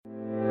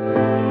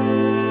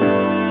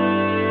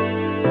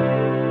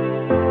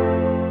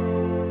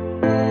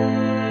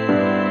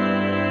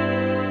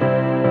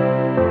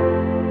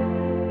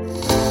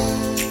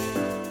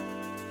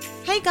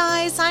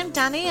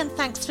I'm Danny, and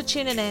thanks for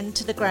tuning in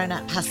to The Grown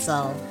Up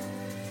Hustle.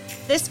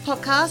 This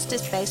podcast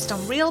is based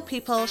on real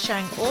people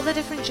sharing all their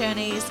different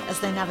journeys as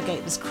they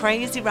navigate this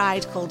crazy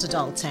ride called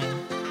adulting.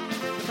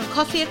 From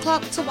coffee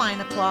o'clock to wine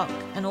o'clock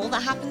and all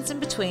that happens in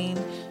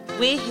between,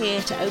 we're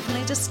here to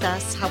openly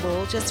discuss how we're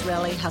all just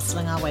really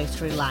hustling our way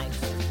through life.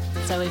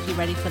 So if you're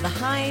ready for the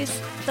highs,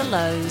 the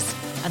lows,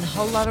 and a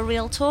whole lot of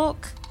real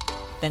talk,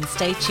 then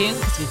stay tuned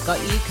because we've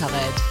got you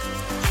covered.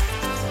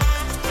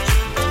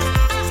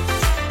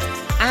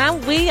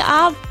 And we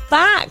are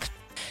back.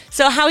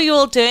 So how are you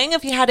all doing?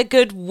 Have you had a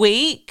good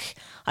week?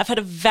 I've had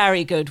a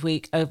very good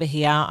week over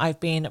here. I've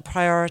been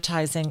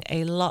prioritizing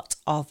a lot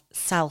of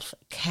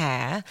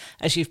self-care,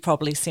 as you've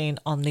probably seen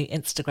on the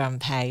Instagram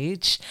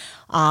page.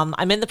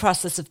 I'm in the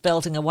process of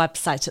building a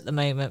website at the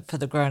moment for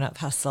the Grown Up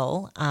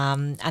Hustle,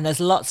 and there's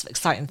lots of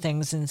exciting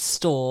things in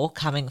store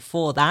coming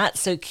for that,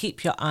 so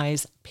keep your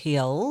eyes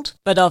peeled.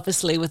 But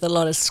obviously with a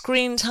lot of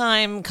screen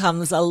time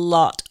comes a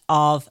lot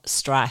of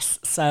stress,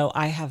 so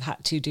I have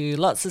had to do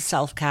lots of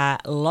self-care,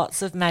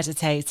 lots of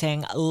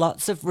meditating,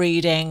 lots of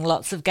reading,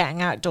 lots of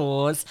getting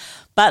outdoors.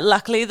 But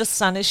luckily the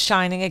sun is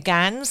shining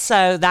again,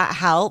 so that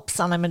helps,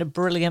 and I'm in a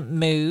brilliant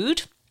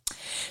mood.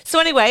 So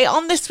anyway,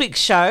 on this week's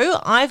show,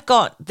 I've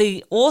got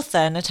the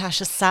author,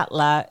 Natasha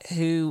Sattler,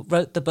 who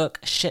wrote the book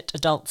Shit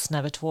Adults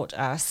Never Taught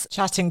Us,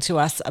 chatting to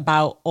us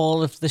about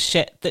all of the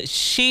shit that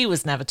she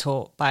was never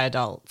taught by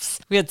adults.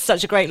 We had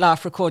such a great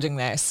laugh recording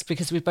this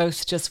because we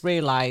both just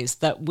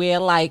realised that we're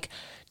like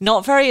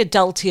not very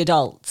adulty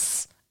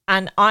adults.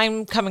 And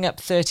I'm coming up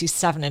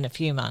 37 in a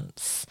few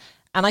months.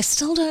 And I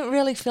still don't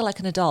really feel like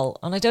an adult.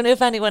 And I don't know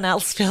if anyone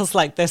else feels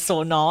like this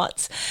or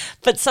not.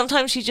 But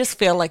sometimes you just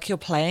feel like you're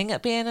playing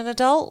at being an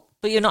adult,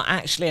 but you're not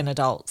actually an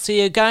adult. So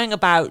you're going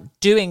about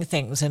doing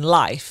things in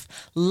life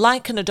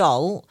like an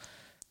adult,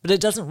 but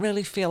it doesn't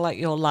really feel like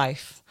your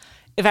life.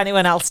 If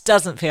anyone else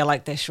doesn't feel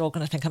like this, you're all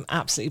going to think I'm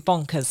absolutely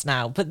bonkers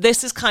now. But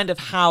this is kind of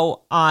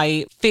how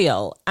I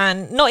feel.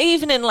 And not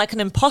even in like an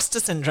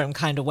imposter syndrome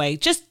kind of way.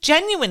 Just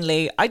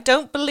genuinely, I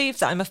don't believe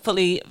that I'm a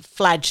fully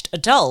fledged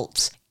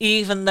adult,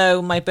 even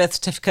though my birth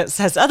certificate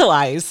says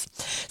otherwise.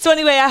 So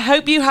anyway, I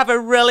hope you have a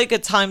really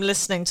good time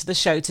listening to the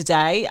show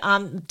today.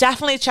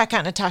 Definitely check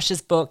out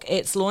Natasha's book.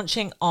 It's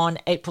launching on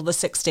April the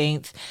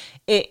 16th.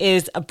 It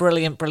is a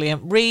brilliant,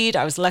 brilliant read.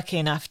 I was lucky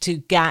enough to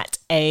get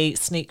a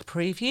sneak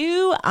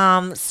preview.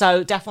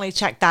 So definitely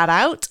check that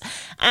out.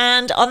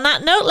 And on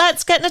that note,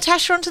 let's get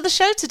Natasha onto the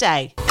show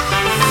today.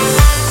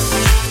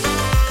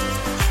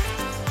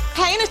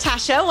 Hey,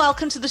 Natasha,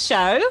 welcome to the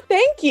show.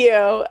 Thank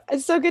you.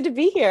 It's so good to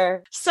be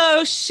here.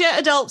 So Shit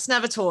Adults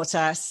Never Taught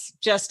Us,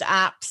 just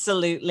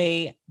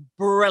absolutely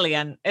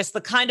brilliant. It's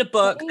the kind of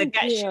book that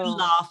gets you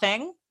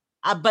laughing,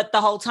 but the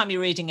whole time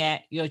you're reading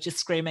it, you're just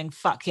screaming,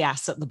 fuck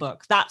yes, at the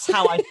book. That's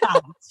how I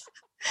felt.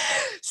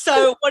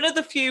 So one of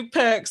the few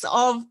perks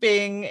of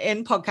being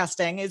in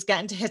podcasting is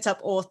getting to hit up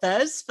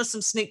authors for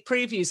some sneak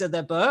previews of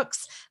their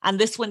books. And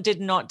this one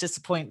did not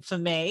disappoint for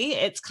me.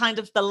 It's kind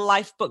of the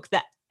life book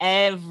that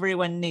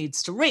everyone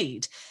needs to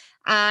read.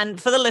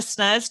 And for the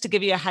listeners, to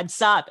give you a heads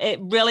up, it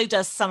really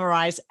does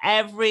summarize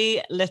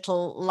every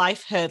little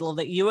life hurdle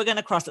that you are going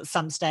to cross at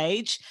some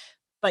stage,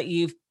 but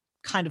you've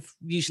kind of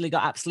usually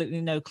got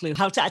absolutely no clue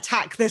how to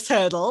attack this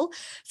hurdle.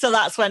 So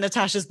that's where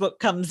Natasha's book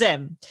comes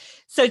in.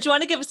 So do you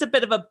want to give us a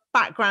bit of a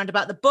background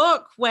about the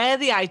book, where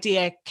the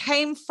idea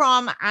came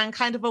from, and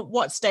kind of at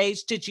what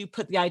stage did you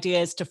put the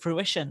ideas to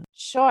fruition?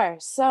 Sure.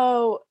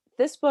 So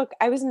this book,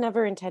 I was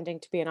never intending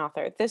to be an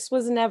author. This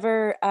was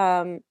never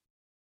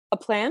a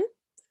plan,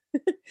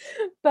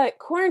 but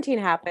quarantine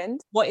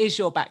happened. What is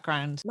your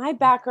background? My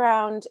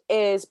background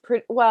is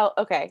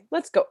okay,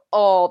 let's go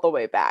all the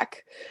way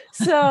back.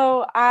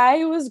 So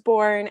I was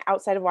born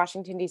outside of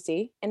Washington,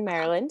 D.C. in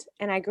Maryland,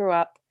 and I grew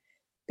up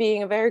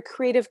being a very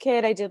creative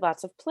kid. I did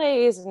lots of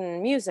plays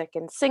and music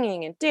and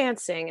singing and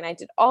dancing, and I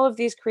did all of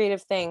these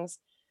creative things,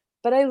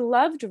 but I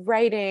loved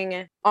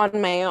writing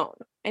on my own.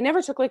 I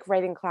never took like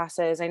writing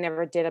classes. I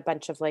never did a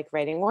bunch of like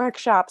writing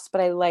workshops, but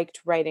I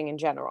liked writing in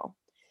general.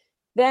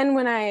 Then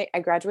when I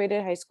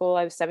graduated high school,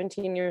 I was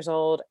 17 years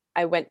old.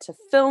 I went to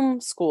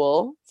film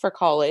school for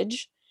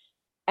college,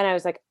 and I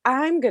was like,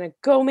 I'm going to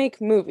go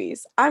make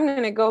movies. I'm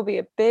going to go be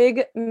a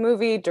big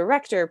movie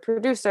director,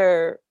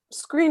 producer,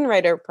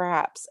 screenwriter,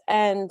 perhaps.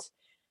 And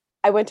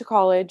I went to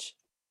college.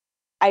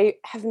 I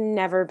have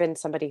never been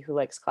somebody who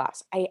likes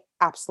class. I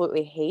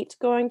absolutely hate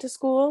going to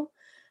school.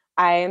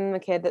 I'm a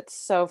kid that's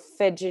so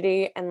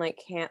fidgety and like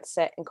can't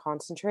sit and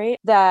concentrate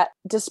that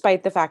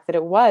despite the fact that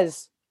it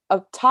was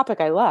a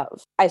topic I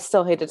love, I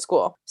still hated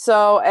school.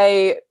 So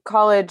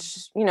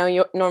college,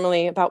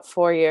 normally about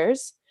 4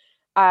 years,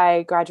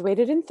 I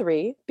graduated in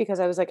 3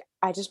 because I was like,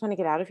 I just want to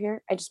get out of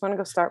here. I just want to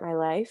go start my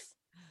life.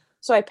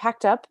 So I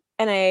packed up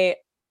and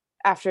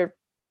after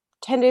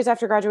 10 days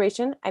after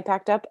graduation, I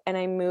packed up and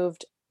I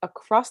moved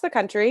across the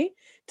country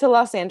to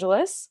Los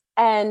Angeles.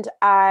 And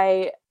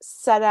I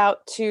set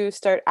out to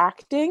start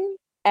acting.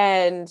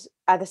 And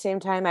at the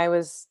same time, I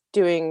was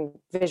doing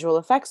visual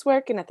effects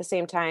work. And at the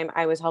same time,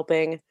 I was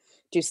helping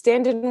do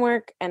stand-in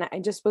work, and I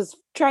just was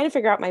trying to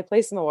figure out my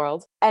place in the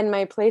world. And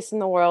my place in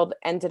the world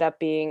ended up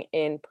being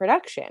in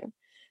production.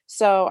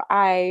 So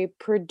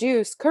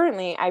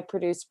currently I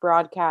produce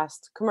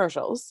broadcast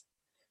commercials,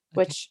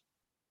 Okay. which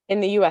in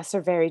the US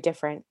are very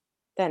different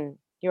than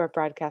your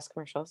broadcast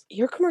commercials.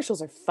 Your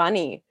commercials are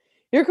funny.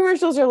 Your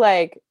commercials are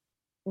like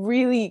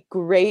really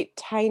great,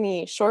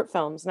 tiny short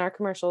films. And our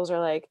commercials are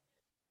like,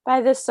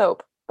 buy this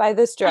soap, buy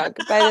this drug,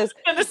 buy this.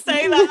 I'm going to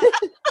say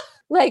that.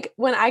 Like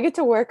when I get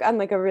to work on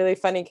like a really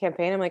funny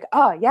campaign, I'm like,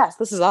 oh yes,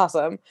 this is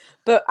awesome.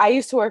 But I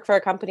used to work for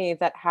a company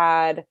that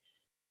had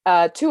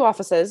 2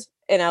 offices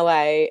in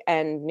LA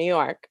and New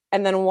York,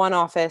 and then 1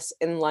 office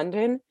in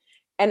London.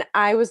 And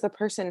I was the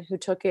person who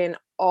took in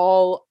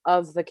all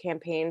of the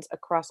campaigns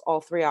across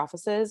all 3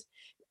 offices.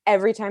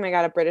 Every time I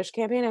got a British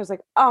campaign, I was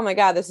like, oh my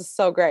God, this is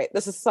so great.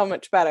 This is so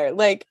much better.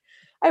 Like,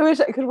 I wish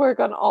I could work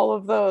on all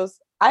of those.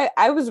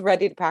 I was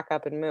ready to pack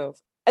up and move.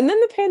 And then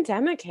the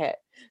pandemic hit.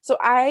 So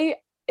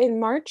in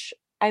March,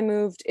 I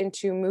moved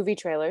into movie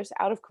trailers,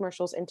 out of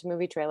commercials into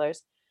movie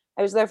trailers.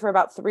 I was there for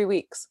about 3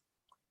 weeks.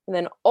 And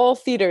then all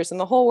theaters in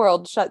the whole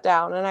world shut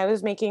down. And I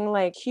was making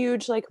like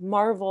huge, like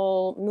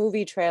Marvel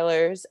movie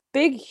trailers,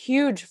 big,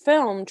 huge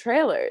film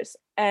trailers.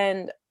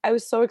 And I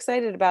was so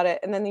excited about it.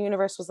 And then the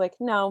universe was like,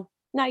 no,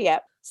 not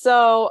yet.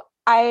 So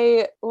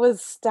I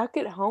was stuck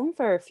at home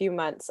for a few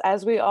months,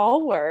 as we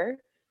all were,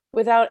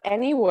 without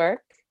any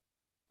work,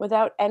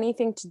 without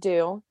anything to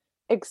do,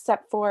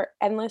 except for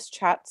endless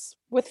chats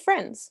with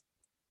friends.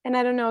 And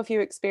I don't know if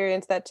you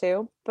experienced that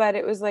too, but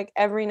it was like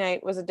every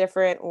night was a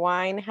different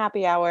wine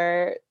happy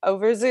hour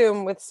over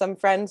Zoom with some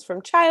friends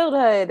from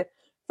childhood,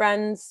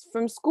 friends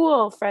from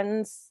school,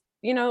 friends,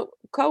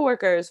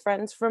 coworkers,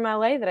 friends from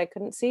LA that I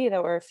couldn't see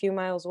that were a few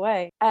miles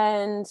away.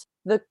 And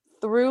the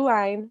through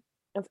line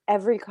of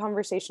every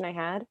conversation I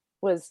had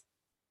was,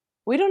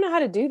 we don't know how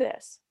to do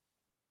this.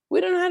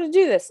 We don't know how to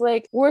do this.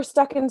 Like, we're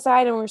stuck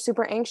inside and we're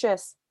super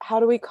anxious. How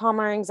do we calm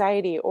our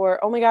anxiety?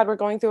 Or, oh my God, we're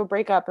going through a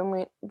breakup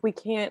and we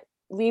can't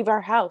leave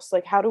our house.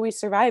 Like, how do we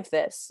survive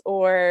this?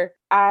 Or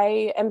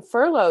I am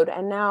furloughed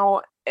and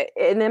now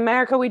in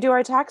America we do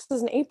our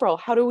taxes in April.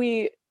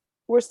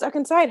 We're stuck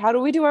inside. How do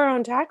we do our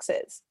own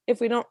taxes if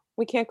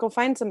we can't go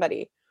find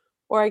somebody,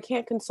 or I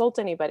can't consult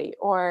anybody?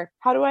 Or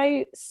how do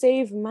I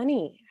save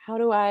money? How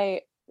do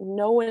I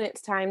know when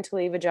it's time to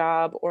leave a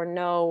job, or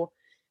know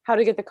how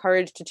to get the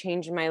courage to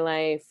change my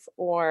life?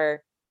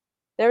 Or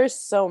there is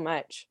so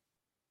much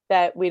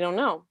that we don't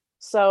know.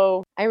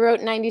 So I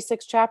wrote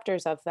 96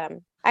 chapters of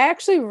them. I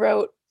actually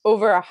wrote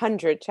over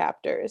 100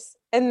 chapters,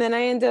 and then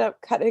I ended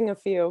up cutting a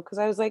few because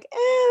I was like,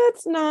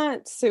 that's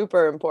not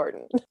super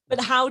important.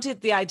 But how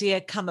did the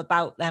idea come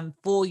about then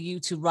for you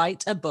to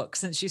write a book?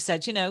 Since you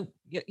said,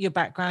 your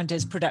background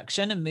is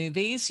production and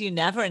movies, you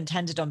never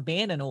intended on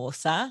being an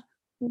author.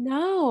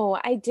 No,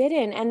 I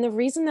didn't. And the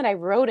reason that I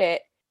wrote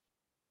it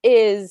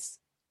is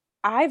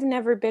I've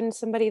never been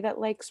somebody that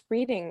likes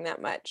reading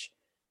that much.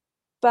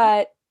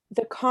 But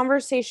the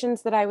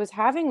conversations that I was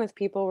having with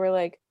people were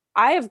like,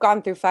 I have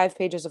gone through 5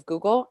 pages of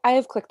Google. I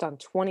have clicked on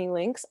 20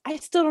 links. I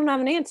still don't have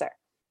an answer.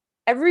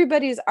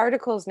 Everybody's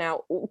articles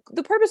now,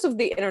 the purpose of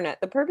the internet,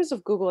 the purpose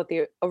of Google at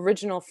the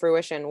original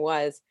fruition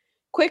was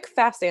quick,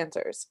 fast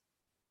answers.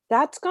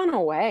 That's gone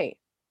away.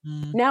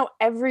 Now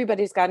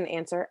everybody's got an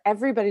answer.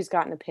 Everybody's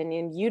got an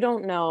opinion. You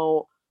don't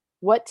know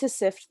what to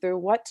sift through,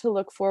 what to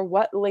look for,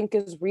 what link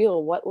is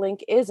real, what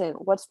link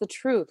isn't, what's the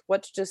truth,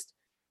 what's just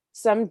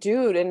some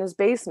dude in his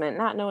basement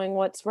not knowing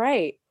what's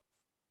right.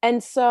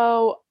 And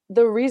so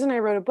the reason I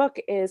wrote a book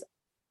is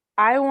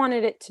I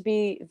wanted it to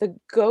be the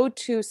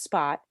go-to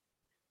spot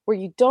where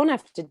you don't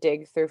have to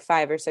dig through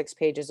 5 or 6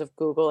 pages of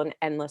Google and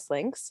endless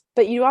links,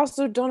 but you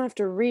also don't have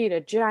to read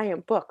a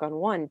giant book on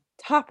one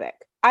topic.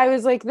 I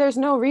was like, there's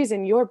no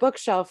reason your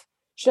bookshelf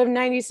should have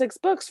 96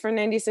 books for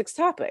 96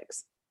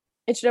 topics.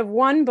 It should have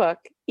one book.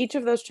 Each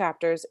of those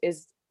chapters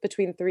is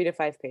between 3 to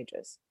 5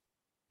 pages.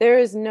 There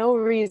is no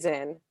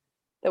reason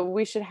that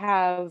we should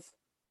have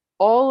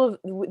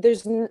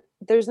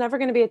there's never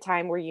going to be a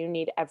time where you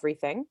need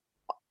everything.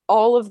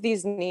 All of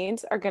these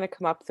needs are going to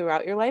come up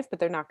throughout your life, but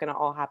they're not going to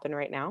all happen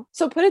right now.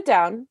 So put it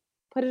down,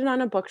 put it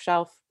on a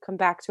bookshelf, come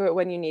back to it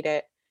when you need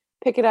it,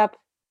 pick it up,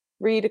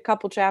 read a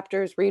couple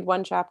chapters, read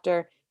 1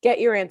 chapter, get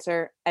your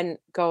answer, and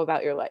go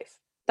about your life.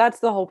 That's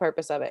the whole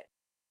purpose of it.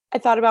 I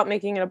thought about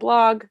making it a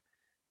blog,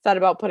 thought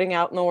about putting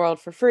out in the world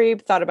for free,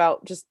 thought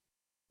about just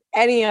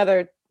any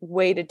other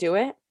way to do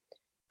it.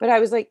 But I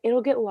was like,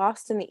 it'll get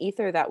lost in the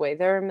ether that way.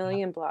 There are a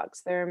million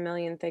blogs. There are a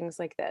million things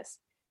like this.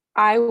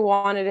 I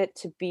wanted it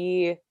to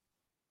be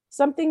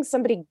something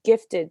somebody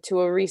gifted to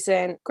a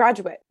recent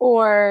graduate,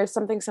 or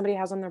something somebody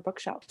has on their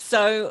bookshelf.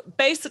 So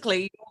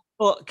basically, your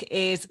book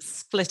is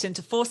split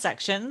into 4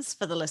 sections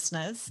for the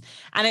listeners.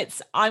 And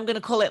I'm going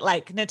to call it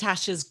like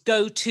Natasha's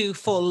go-to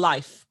for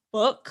life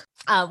book.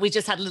 We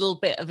just had a little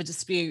bit of a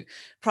dispute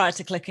prior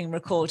to clicking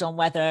record on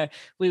whether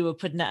we were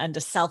putting it under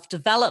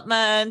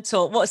self-development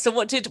or what. So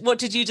what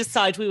did you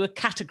decide we were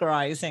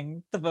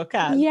categorizing the book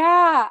as?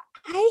 Yeah,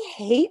 I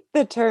hate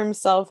the term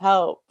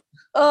self-help.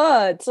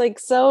 It's like,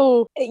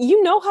 so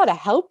you know how to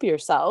help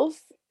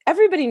yourself.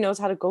 Everybody knows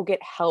how to go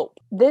get help.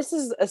 This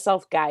is a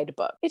self-guide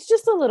book. It's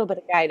just a little bit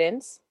of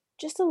guidance.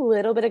 Just a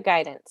little bit of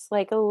guidance.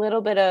 Like a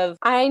little bit of,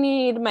 I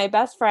need my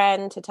best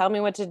friend to tell me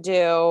what to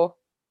do.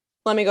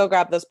 Let me go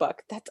grab this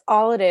book. That's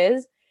all it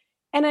is.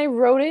 And I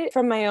wrote it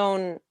from my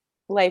own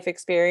life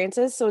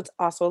experiences. So it's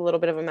also a little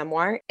bit of a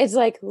memoir. It's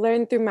like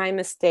learn through my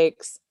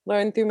mistakes,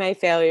 learn through my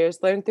failures,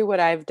 learn through what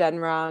I've done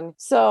wrong.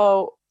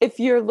 So if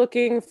you're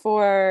looking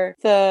for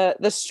the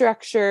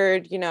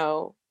structured,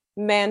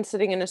 man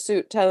sitting in a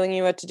suit telling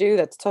you what to do,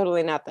 that's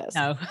totally not this.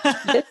 No.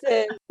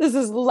 This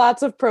is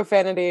lots of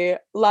profanity,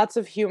 lots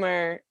of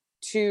humor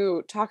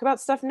to talk about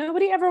stuff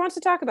nobody ever wants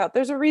to talk about.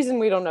 There's a reason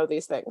we don't know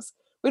these things.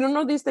 We don't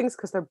know these things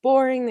because they're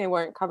boring, they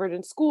weren't covered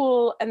in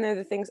school, and they're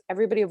the things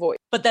everybody avoids.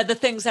 But they're the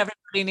things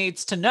everybody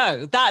needs to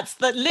know. That's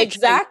literally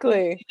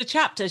exactly the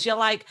chapters. You're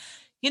like,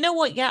 you know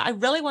what? Yeah, I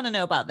really want to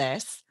know about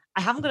this.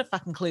 I haven't got a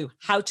fucking clue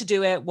how to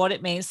do it, what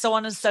it means, so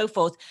on and so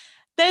forth.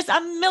 There's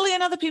a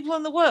million other people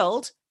in the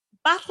world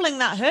battling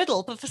that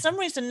hurdle, but for some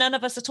reason, none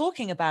of us are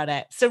talking about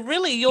it. So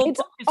really, your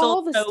book is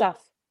all the stuff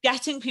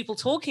getting people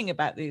talking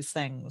about these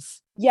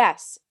things.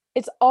 Yes,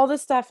 it's all the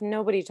stuff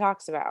nobody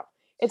talks about.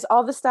 It's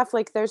all the stuff,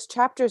 like there's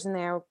chapters in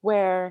there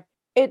where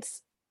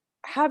it's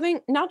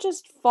having not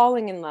just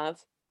falling in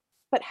love,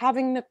 but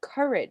having the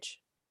courage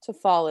to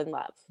fall in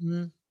love.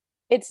 Mm-hmm.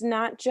 It's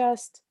not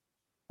just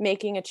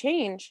making a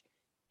change,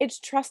 it's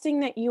trusting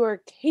that you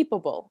are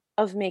capable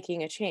of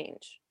making a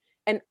change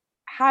and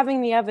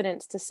having the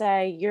evidence to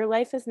say your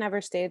life has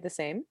never stayed the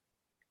same.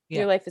 Yeah.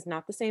 Your life is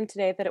not the same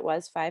today that it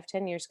was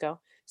 5-10 years ago.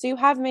 So you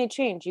have made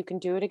change. You can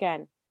do it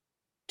again.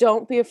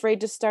 Don't be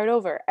afraid to start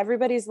over.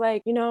 Everybody's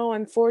like,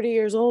 I'm 40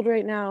 years old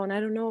right now, and I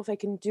don't know if I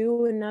can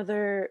do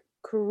another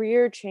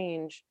career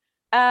change.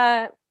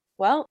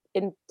 Well,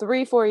 in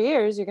 3-4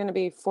 years, you're going to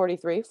be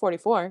 43,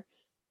 44.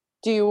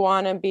 Do you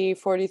want to be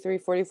 43,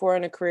 44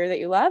 in a career that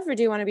you love? Or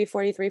do you want to be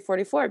 43,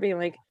 44 being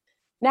like,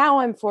 now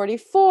I'm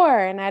 44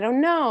 and I don't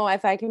know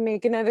if I can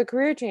make another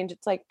career change?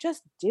 It's like,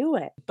 just do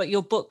it. But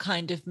your book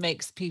kind of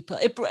makes people,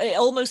 it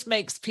almost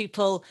makes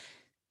people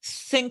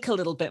think a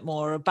little bit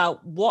more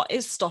about what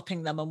is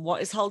stopping them and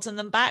what is holding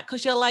them back,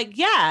 because you're like,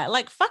 yeah,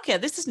 like fuck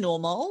it, this is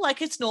normal.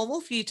 Like it's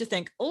normal for you to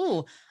think,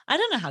 oh, I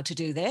don't know how to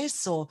do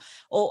this, or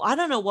I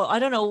don't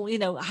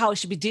know how I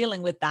should be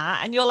dealing with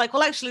that. And you're like,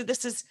 well, actually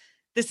this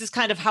is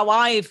kind of how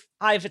I've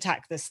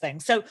attacked this thing.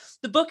 So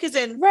the book is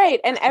in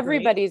right, and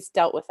everybody's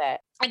dealt with it.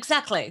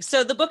 Exactly.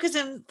 So the book is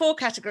in 4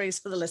 categories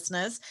for the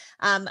listeners: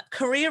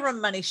 career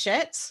and money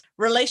shit,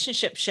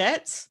 relationship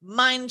shit,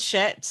 mind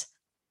shit,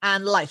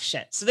 and life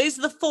shit. So these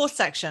are the 4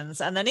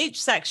 sections, and then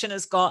each section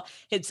has got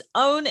its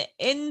own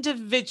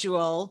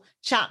individual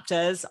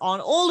chapters on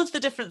all of the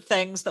different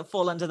things that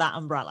fall under that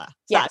umbrella.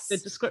 Yes. That's a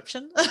good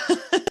description.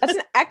 That's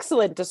an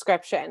excellent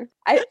description.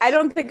 I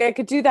don't think I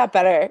could do that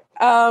better.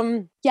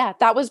 Yeah,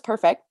 that was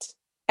perfect.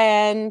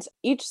 And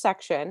each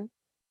section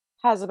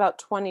has about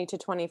 20 to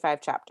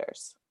 25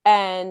 chapters,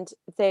 and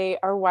they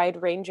are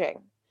wide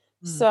ranging.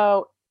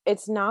 So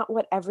it's not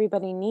what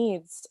everybody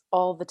needs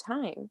all the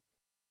time.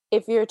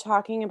 If you're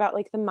talking about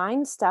like the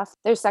mind stuff,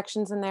 there's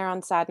sections in there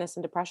on sadness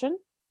and depression.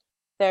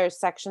 There's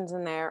sections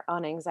in there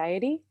on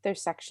anxiety.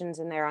 There's sections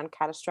in there on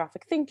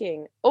catastrophic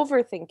thinking,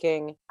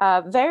 overthinking,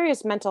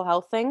 various mental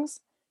health things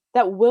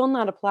that will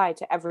not apply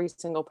to every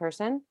single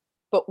person,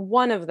 but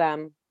one of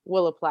them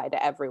will apply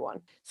to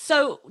everyone.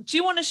 So do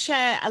you want to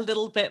share a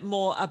little bit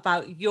more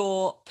about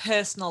your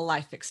personal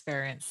life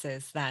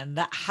experiences then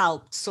that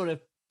helped sort of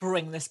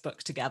bring this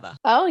book together?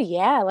 Oh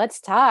yeah,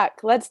 let's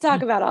talk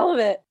about all of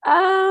it.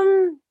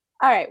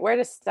 All right, where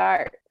to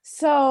start?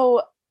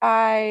 So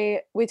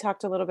we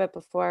talked a little bit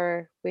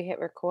before we hit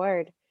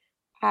record.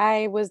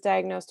 I was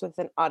diagnosed with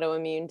an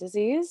autoimmune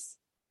disease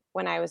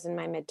when I was in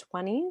my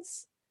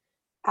mid-20s.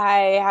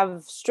 I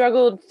have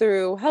struggled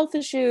through health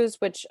issues,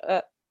 which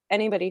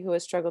anybody who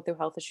has struggled through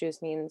health issues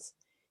means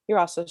you're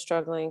also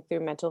struggling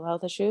through mental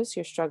health issues.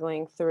 You're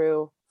struggling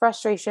through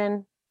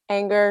frustration,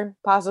 anger,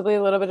 possibly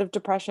a little bit of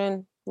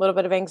depression, a little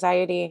bit of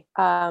anxiety,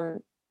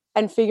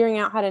 and figuring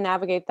out how to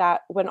navigate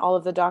that when all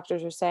of the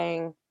doctors are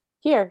saying,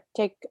 here,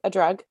 take a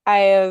drug. I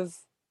have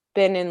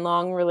been in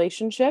long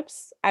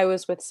relationships. I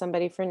was with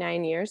somebody for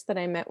 9 years that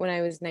I met when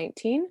I was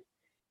 19.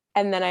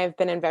 And then I've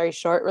been in very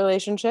short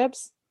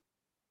relationships,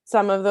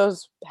 some of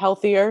those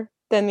healthier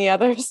than the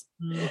others.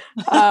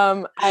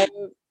 I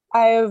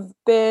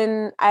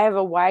have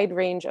a wide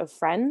range of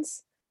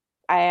friends.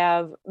 I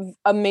have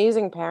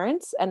amazing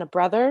parents and a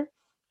brother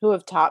who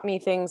have taught me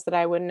things that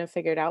I wouldn't have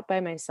figured out by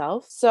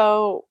myself.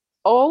 So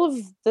all of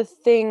the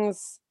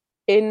things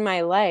in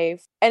my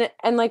life,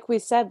 and like we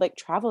said, like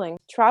traveling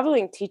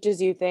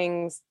teaches you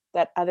things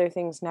that other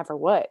things never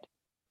would.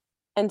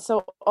 And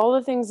so all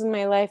the things in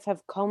my life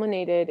have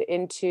culminated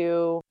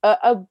into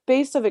a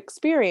base of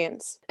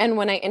experience. And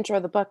when I intro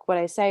the book, what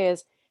I say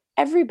is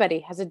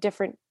everybody has a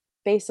different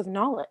base of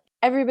knowledge.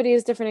 Everybody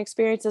has different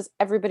experiences.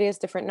 Everybody has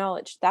different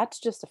knowledge. That's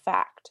just a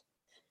fact.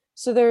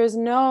 So there's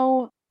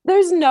no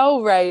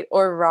right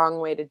or wrong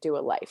way to do a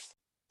life.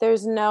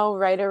 there's no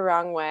right or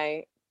wrong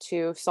way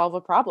to solve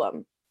a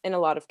problem in a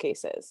lot of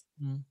cases.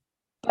 Mm.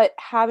 But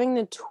having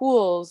the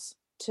tools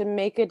to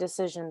make a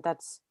decision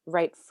that's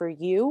right for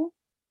you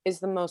is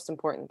the most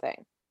important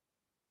thing.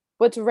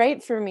 What's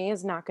right for me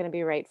is not going to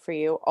be right for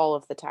you all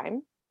of the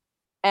time,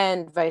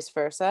 and vice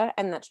versa.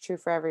 And that's true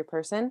for every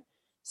person.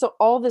 So,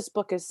 all this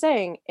book is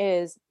saying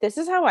is this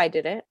is how I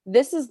did it.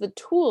 This is the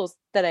tools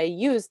that I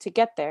used to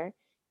get there.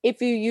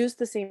 If you use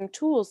the same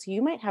tools,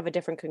 you might have a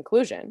different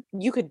conclusion.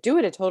 You could do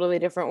it a totally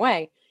different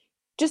way.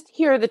 Just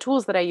here are the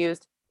tools that I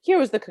used. Here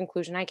was the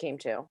conclusion I came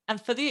to.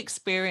 And for the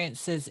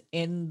experiences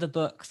in the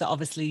book that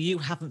obviously you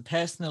haven't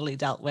personally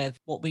dealt with,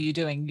 what were you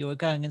doing? You were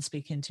going and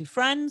speaking to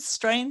friends,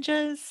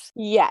 strangers?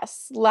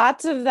 Yes,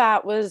 lots of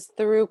that was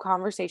through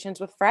conversations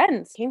with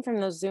friends. Came from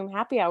those Zoom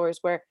happy hours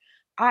where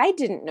I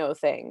didn't know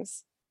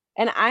things.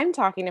 And I'm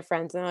talking to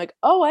friends and they're like,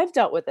 "Oh, I've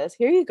dealt with this.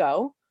 Here you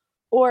go."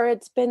 Or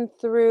it's been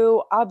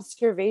through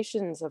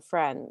observations of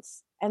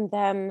friends and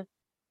them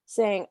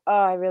saying, "Oh,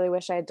 I really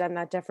wish I had done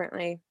that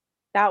differently.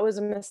 That was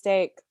a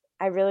mistake.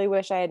 I really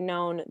wish I had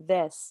known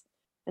this."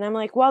 And I'm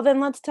like, "Well, then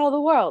let's tell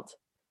the world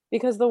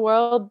because the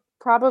world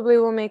probably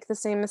will make the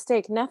same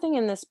mistake." Nothing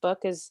in this book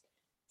is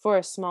for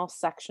a small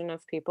section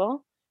of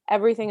people.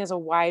 Everything is a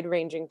wide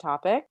ranging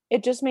topic.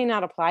 It just may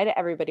not apply to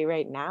everybody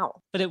right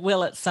now. But it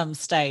will at some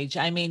stage.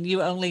 I mean,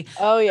 you only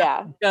Oh,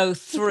 yeah. go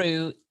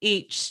through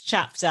each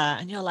chapter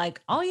and you're like,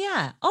 oh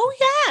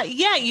yeah,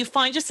 yeah. You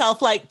find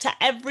yourself like to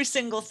every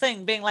single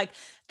thing being like,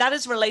 that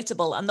is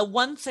relatable. And the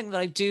one thing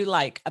that I do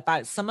like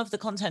about some of the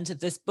content of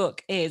this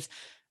book is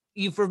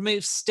you've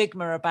removed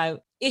stigma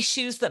about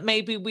issues that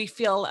maybe we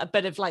feel a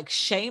bit of like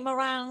shame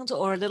around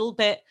or a little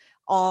bit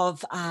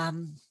of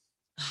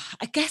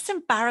I guess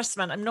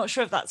embarrassment. I'm not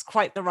sure if that's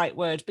quite the right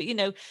word, but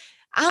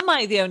am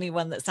I the only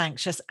one that's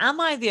anxious? Am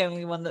I the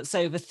only one that's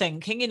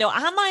overthinking?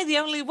 Am I the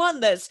only one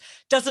that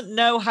doesn't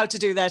know how to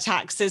do their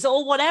taxes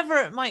or whatever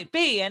it might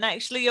be? And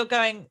actually you're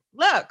going,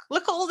 look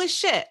at all this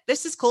shit.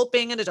 This is called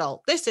being an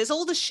adult. This is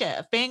all the shit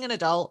of being an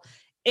adult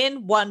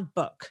in one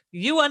book.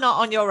 You are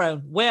not on your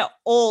own. We're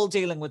all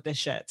dealing with this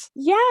shit.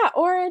 Yeah,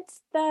 or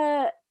it's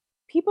the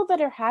people that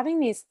are having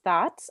these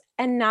thoughts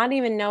and not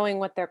even knowing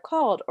what they're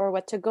called or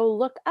what to go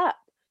look up.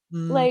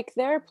 Mm. Like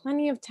there are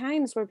plenty of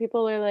times where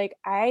people are like,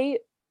 I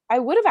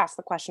would have asked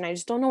the question. I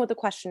just don't know what the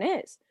question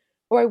is.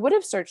 Or I would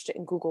have searched it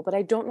in Google, but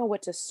I don't know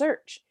what to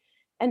search.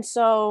 And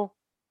so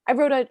I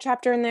wrote a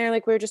chapter in there,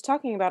 like we were just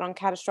talking about, on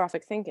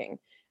catastrophic thinking.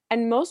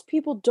 And most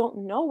people don't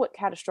know what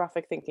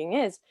catastrophic thinking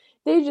is.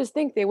 They just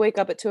think they wake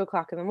up at 2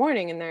 o'clock in the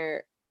morning and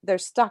they're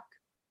stuck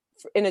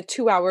in a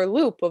 2 hour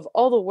loop of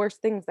all the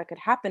worst things that could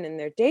happen in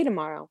their day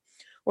tomorrow.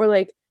 Or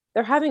like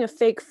they're having a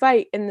fake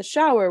fight in the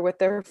shower with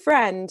their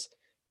friend.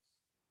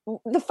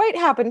 The fight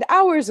happened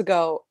hours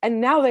ago and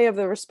now they have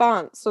the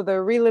response. So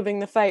they're reliving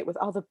the fight with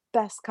all the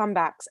best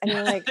comebacks. And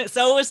you're like, it's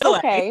always the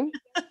okay,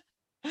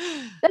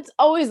 that's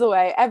always the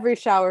way. Every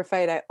shower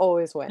fight, I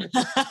always win.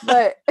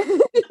 But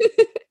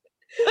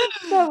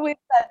but with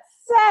that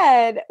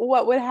said,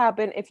 what would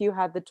happen if you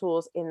had the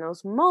tools in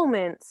those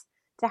moments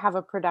to have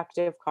a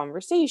productive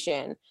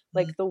conversation?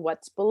 Like the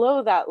what's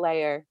below that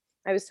layer.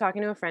 I was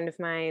talking to a friend of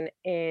mine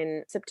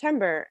in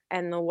September,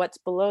 and the what's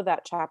below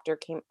that chapter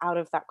came out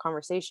of that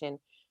conversation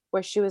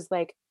where she was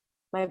like,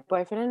 my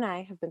boyfriend and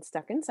I have been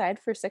stuck inside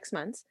for 6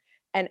 months,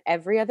 and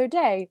every other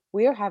day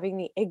we are having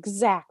the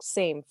exact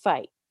same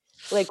fight.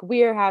 Like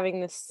we are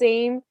having the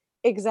same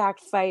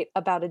exact fight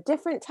about a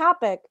different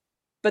topic,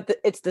 but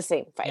it's the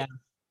same fight. Yeah.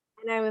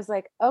 And I was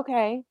like,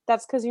 okay,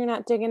 that's because you're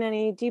not digging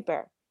any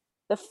deeper.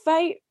 The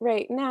fight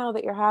right now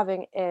that you're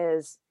having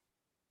is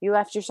you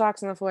left your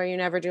socks on the floor, you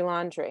never do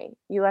laundry.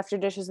 You left your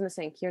dishes in the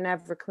sink, you're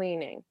never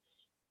cleaning.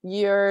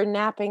 You're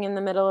napping in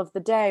the middle of the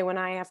day when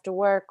I have to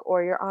work,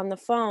 or you're on the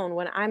phone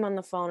when I'm on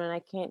the phone and I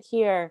can't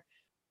hear.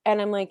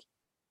 And I'm like,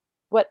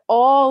 what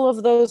all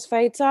of those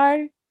fights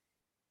are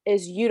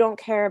is you don't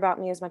care about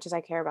me as much as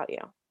I care about you.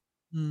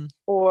 Mm.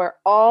 Or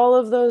all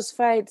of those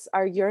fights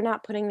are you're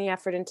not putting the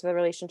effort into the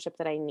relationship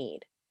that I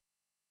need.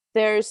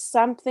 There's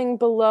something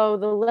below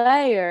the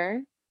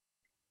layer.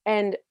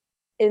 And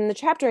in the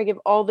chapter, I give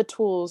all the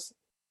tools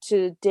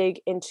to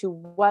dig into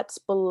what's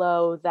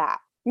below that.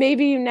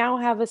 Maybe you now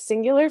have a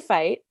singular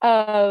fight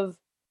of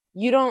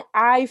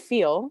I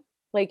feel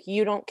like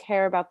you don't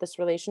care about this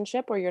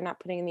relationship, or you're not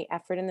putting in the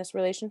effort in this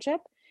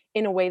relationship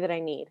in a way that I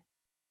need.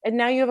 And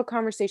now you have a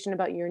conversation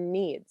about your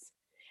needs.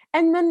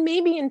 And then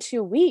maybe in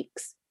 2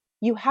 weeks,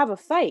 you have a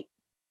fight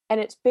and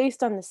it's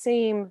based on the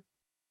same,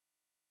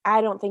 I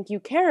don't think you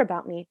care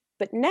about me.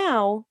 But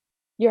now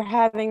you're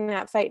having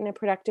that fight in a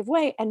productive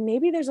way. And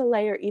maybe there's a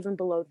layer even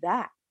below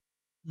that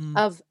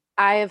of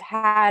I have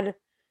had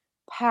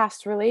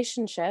past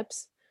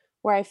relationships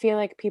where I feel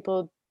like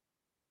people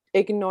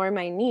ignore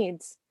my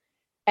needs.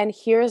 And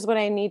here's what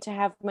I need to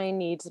have my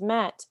needs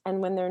met. And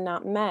when they're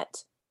not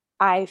met,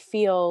 I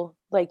feel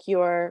like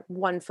you're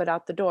 1 foot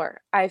out the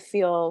door. I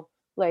feel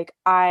like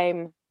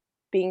I'm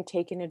being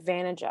taken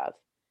advantage of.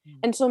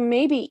 And so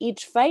maybe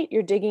each fight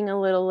you're digging a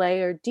little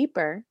layer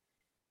deeper,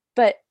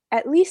 but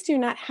at least you're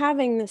not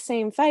having the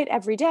same fight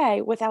every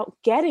day without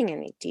getting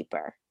any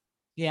deeper.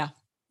 Yeah.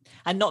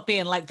 And not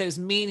being like those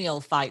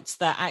menial fights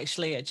that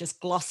actually are just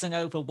glossing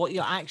over what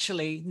you're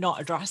actually not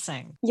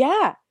addressing.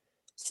 Yeah.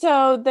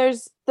 So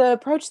there's the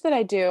approach that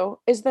I do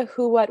is the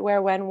who, what,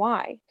 where, when,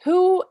 why.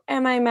 Who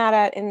am I mad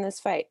at in this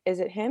fight? Is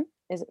it him?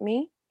 Is it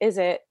me? Is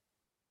it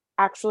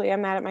actually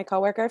I'm mad at my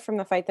coworker from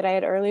the fight that I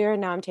had earlier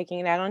and now I'm taking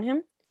it out on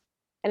him?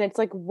 And it's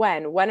like,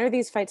 when are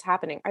these fights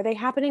happening? Are they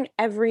happening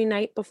every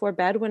night before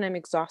bed when I'm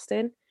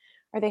exhausted?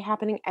 Are they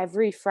happening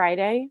every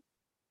Friday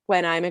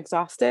when I'm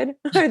exhausted?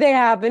 Are they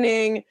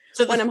happening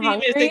So the when I'm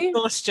theme is hungry?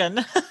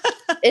 exhaustion.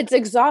 It's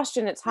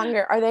exhaustion, it's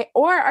hunger.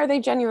 Are they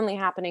genuinely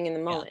happening in the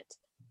Yeah. moment?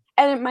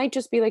 And it might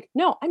just be like,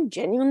 no, I'm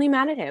genuinely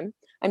mad at him.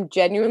 I'm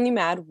genuinely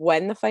mad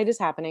when the fight is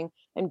happening.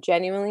 I'm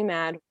genuinely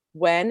mad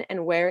when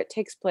and where it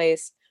takes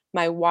place.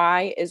 My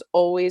why is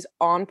always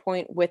on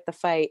point with the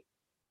fight.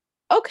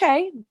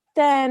 Okay,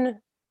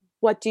 then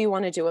what do you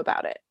want to do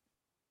about it?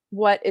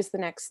 What is the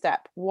next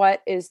step?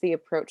 What is the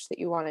approach that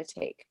you want to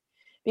take?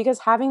 Because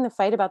having the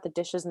fight about the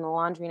dishes and the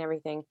laundry and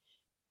everything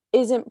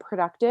isn't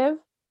productive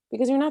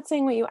because you're not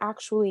saying what you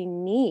actually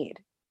need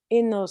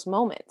in those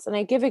moments. And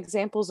I give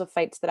examples of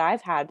fights that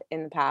I've had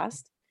in the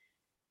past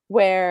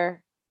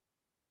where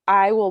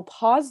I will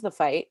pause the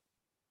fight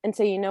and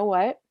say, you know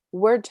what?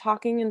 We're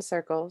talking in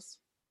circles.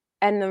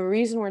 And the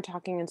reason we're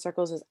talking in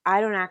circles is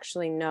I don't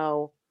actually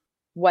know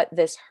what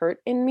this hurt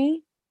in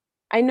me.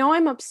 I know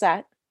I'm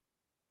upset,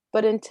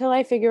 but until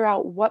I figure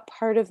out what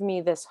part of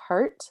me this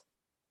hurt,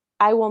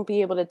 I won't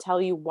be able to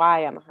tell you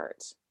why I'm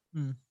hurt.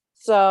 Mm.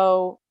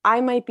 So I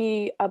might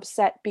be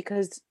upset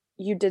because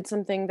you did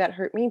something that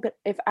hurt me, but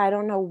if I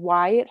don't know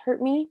why it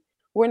hurt me,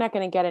 we're not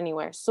going to get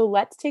anywhere. So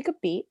let's take a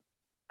beat.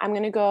 I'm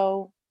going to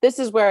go. This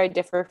is where I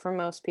differ from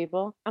most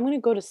people. I'm going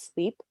to go to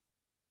sleep.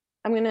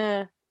 I'm going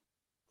to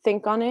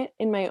think on it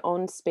in my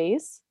own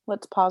space.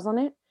 Let's pause on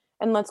it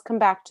and let's come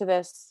back to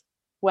this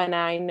when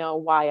I know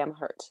why I'm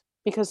hurt.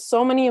 Because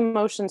so many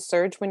emotions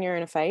surge when you're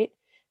in a fight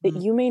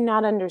that you may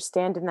not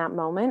understand in that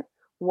moment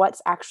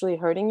what's actually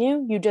hurting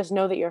you. You just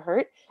know that you're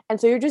hurt. And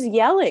so you're just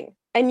yelling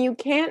and you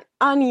can't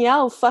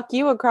unyell fuck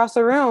you across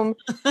a room.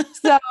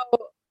 So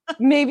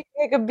maybe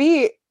take a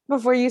beat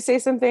before you say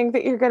something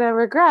that you're going to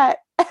regret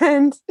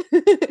and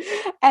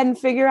and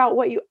figure out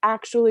what you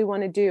actually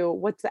want to do.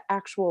 What's the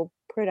actual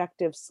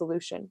productive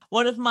solution?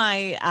 One of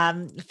my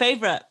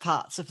favorite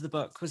parts of the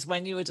book was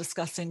when you were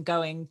discussing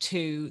going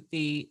to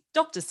the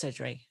doctor's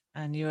surgery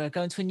and you were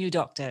going to a new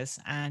doctor's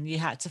and you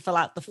had to fill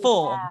out the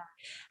form.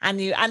 And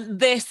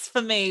this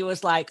for me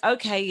was like,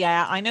 okay,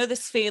 yeah, I know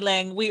this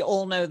feeling. We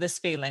all know this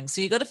feeling.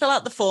 So you got to fill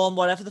out the form,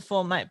 whatever the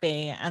form might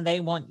be, and they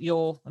want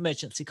your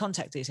emergency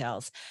contact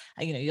details,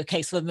 your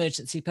case of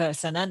emergency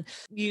person. And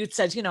you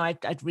said,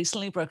 I'd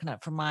recently broken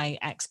up from my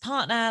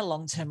ex-partner,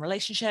 long-term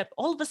relationship.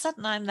 All of a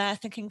sudden I'm there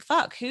thinking,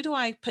 fuck, who do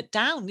I put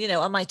down?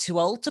 Am I too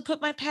old to put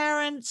my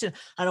parents?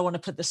 I don't want to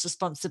put this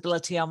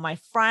responsibility on my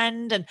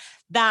friend. And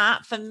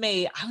that for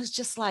me, I was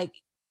just like,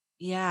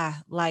 yeah,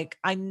 like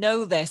I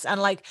know this.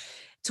 And like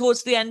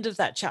towards the end of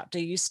that chapter,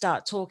 you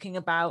start talking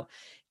about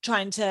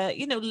trying to,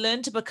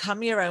 learn to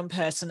become your own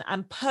person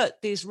and put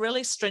these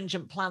really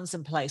stringent plans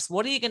in place.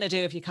 What are you going to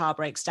do if your car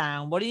breaks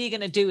down? What are you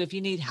going to do if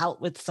you need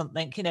help with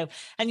something?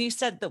 And you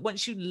said that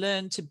once you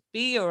learn to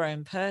be your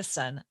own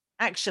person,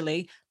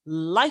 actually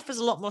life is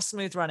a lot more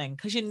smooth running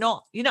because you're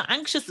not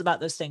anxious about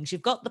those things.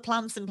 You've got the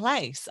plans in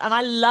place. And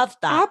I love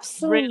that.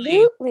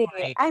 Absolutely.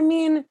 Really. I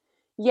mean,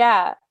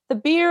 yeah, the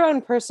be your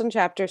own person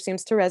chapter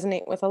seems to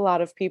resonate with a lot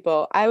of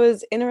people. I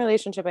was in a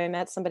relationship. I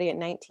met somebody at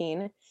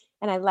 19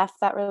 and I left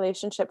that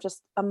relationship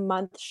just a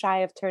month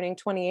shy of turning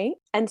 28.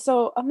 And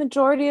so a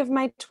majority of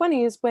my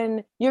 20s,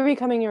 when you're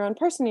becoming your own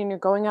person and you're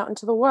going out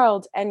into the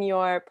world and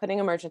you're putting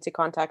emergency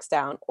contacts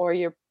down or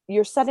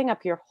you're setting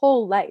up your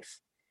whole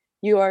life,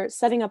 you're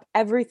setting up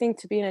everything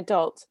to be an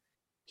adult.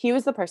 He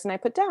was the person I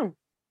put down.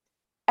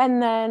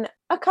 And then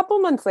a couple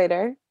months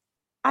later,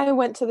 I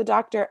went to the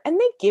doctor and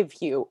they give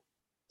you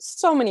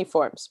so many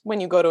forms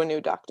when you go to a new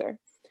doctor.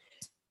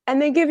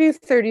 And they give you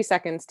 30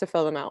 seconds to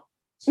fill them out.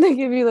 They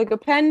give you like a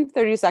pen,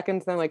 30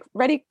 seconds, and they're like,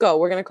 ready, go.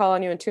 We're going to call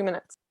on you in 2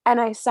 minutes. And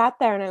I sat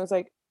there and I was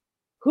like,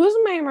 who's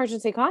my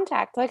emergency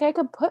contact? Like I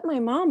could put my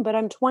mom, but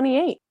I'm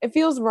 28. It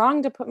feels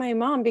wrong to put my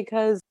mom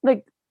because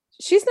like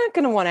she's not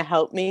going to want to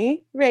help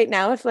me right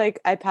now if like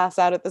I pass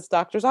out at this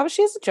doctor's office.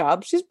 She has a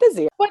job. She's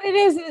busy. What it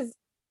is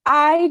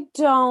I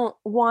don't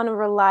want to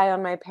rely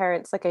on my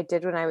parents like I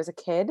did when I was a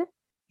kid.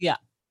 Yeah.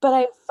 But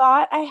I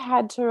thought I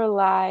had to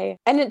rely,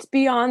 and it's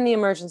beyond the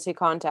emergency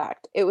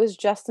contact. It was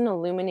just an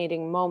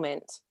illuminating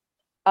moment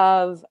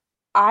of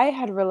I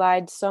had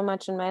relied so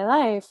much in my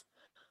life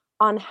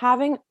on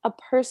having a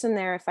person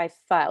there if I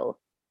fell.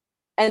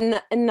 And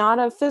not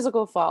a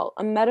physical fall,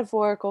 a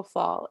metaphorical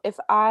fall. If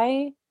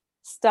I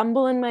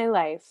stumble in my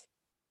life,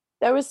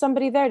 there was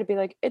somebody there to be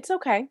like, it's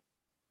okay.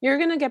 You're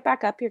going to get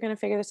back up. You're going to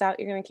figure this out.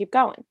 You're going to keep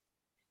going.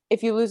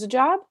 If you lose a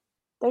job,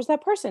 there's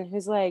that person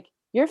who's like,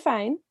 you're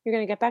fine. You're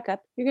going to get back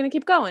up. You're going to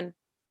keep going.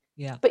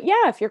 Yeah. But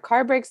yeah, if your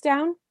car breaks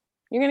down,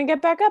 You're going to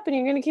get back up and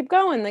you're going to keep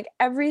going. Like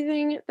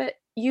everything that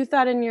you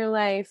thought in your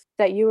life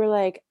that you were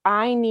like,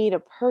 I need a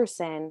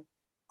person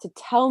to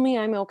tell me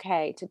I'm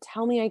okay, to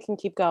tell me I can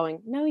keep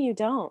going. No, you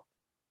don't.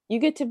 You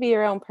get to be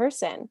your own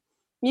person.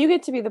 You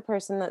get to be the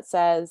person that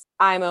says,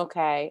 I'm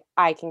okay,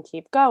 I can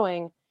keep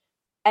going.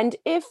 And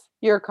if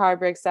your car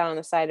breaks down on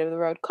the side of the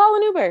road, call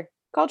an Uber,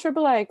 call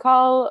AAA,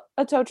 call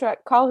a tow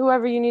truck, call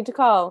whoever you need to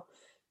call.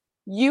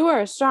 You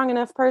are a strong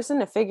enough person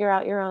to figure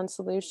out your own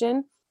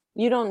solution.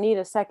 You don't need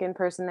a second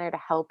person there to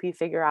help you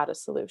figure out a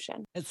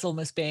solution. It's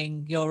almost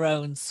being your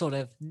own sort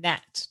of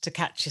net to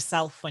catch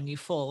yourself when you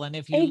fall. And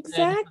if you learn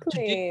how to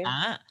do Exactly.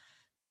 that,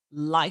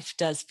 life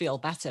does feel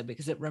better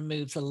because it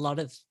removes a lot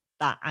of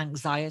that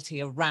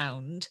anxiety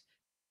around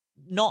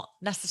not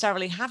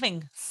necessarily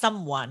having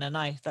someone, and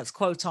that's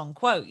quote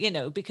unquote,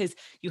 because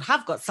you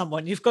have got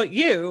someone, you've got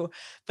you,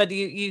 but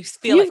you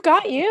feel like You've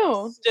got an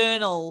you.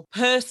 external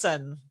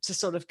person to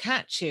sort of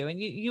catch you,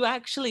 and you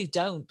actually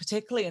don't,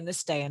 particularly in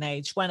this day and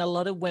age when a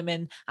lot of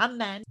women and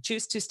men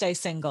choose to stay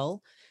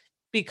single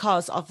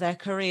because of their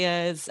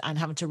careers and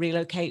having to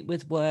relocate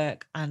with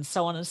work and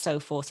so on and so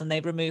forth. And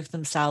they've removed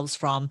themselves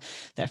from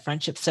their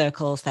friendship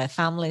circles, their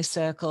family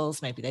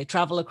circles. Maybe they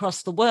travel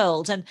across the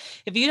world. And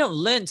if you don't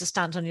learn to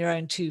stand on your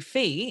own 2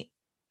 feet,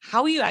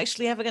 how are you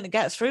actually ever going to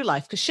get through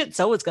life? Because shit's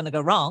always going to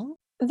go wrong.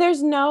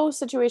 There's no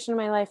situation in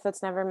my life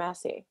that's never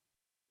messy.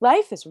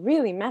 Life is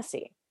really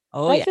messy.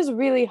 Oh, yeah. Life is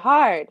really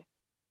hard.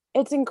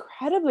 It's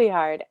incredibly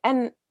hard.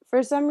 And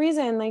for some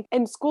reason, like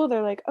in school,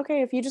 they're like,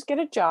 okay, if you just get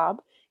a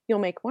job, you'll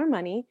make more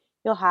money,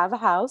 you'll have a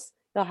house,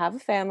 you'll have a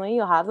family,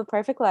 you'll have the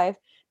perfect life.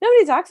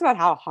 Nobody talks about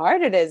how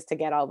hard it is to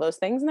get all those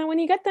things. And then when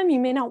you get them, you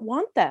may not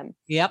want them.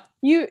 Yep.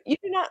 You do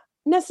not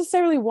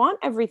necessarily want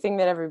everything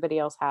that everybody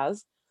else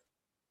has.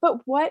 But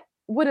what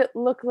would it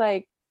look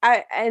like?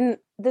 And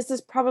this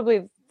is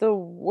probably the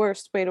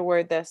worst way to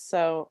word this.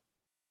 So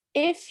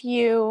if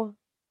you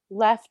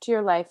left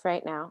your life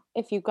right now,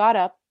 if you got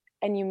up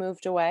and you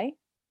moved away,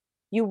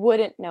 you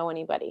wouldn't know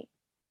anybody.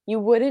 You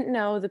wouldn't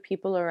know the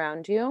people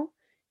around you.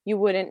 You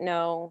wouldn't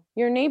know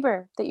your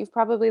neighbor that you've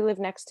probably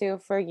lived next to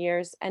for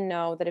years and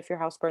know that if your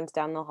house burns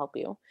down, they'll help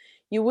you.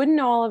 You wouldn't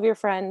know all of your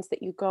friends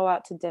that you go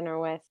out to dinner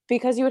with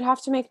because you would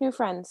have to make new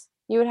friends.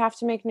 You would have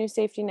to make new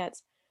safety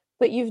nets.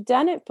 But you've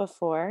done it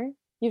before.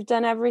 You've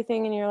done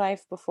everything in your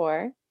life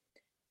before.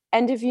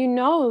 And if you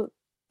know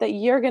that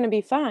you're going to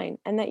be fine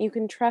and that you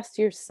can trust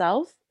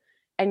yourself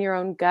and your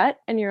own gut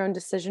and your own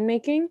decision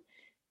making,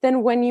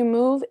 then when you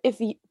move, if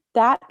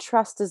that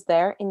trust is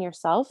there in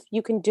yourself,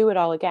 you can do it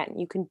all again.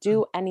 You can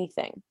do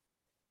anything.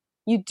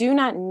 You do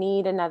not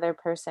need another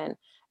person.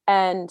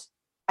 And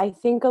I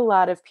think a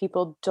lot of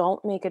people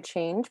don't make a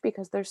change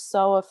because they're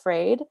so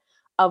afraid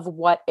of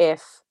what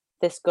if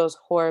this goes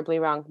horribly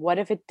wrong? What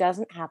if it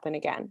doesn't happen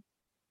again?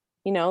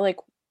 Like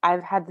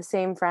I've had the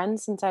same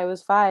friends since I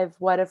was 5.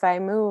 What if I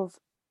move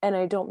and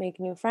I don't make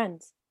new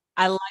friends?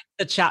 I like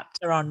the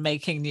chapter on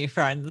making new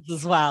friends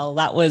as well.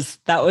 That was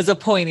a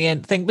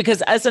poignant thing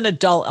because as an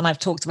adult, and I've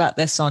talked about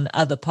this on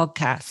other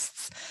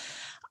podcasts,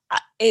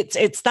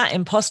 it's that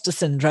imposter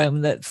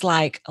syndrome that's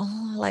like,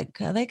 oh, like,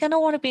 are they going to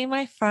want to be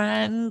my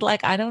friend?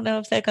 Like, I don't know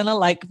if they're going to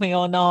like me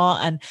or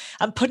not.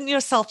 And putting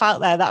yourself out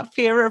there, that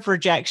fear of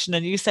rejection.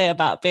 And you say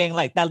about being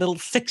like that little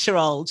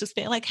 6-year-old, just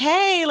being like,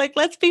 hey, like,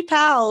 let's be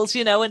pals,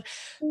 but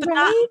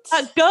Right?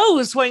 that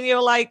goes when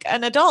you're like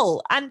an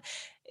adult. And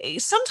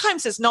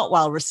sometimes it's not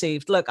well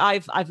received. Look,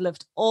 I've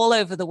lived all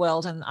over the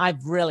world and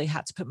I've really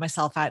had to put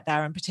myself out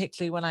there. And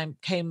particularly when I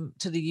came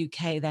to the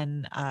UK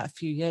then a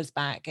few years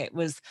back, it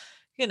was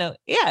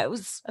it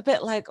was a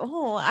bit like,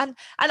 oh, and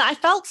I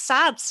felt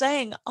sad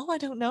saying, oh, I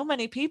don't know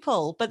many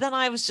people. But then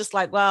I was just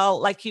like, well,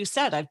 like you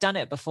said, I've done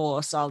it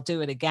before, so I'll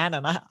do it again.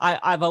 And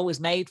I've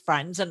always made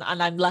friends, and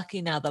I'm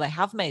lucky now that I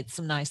have made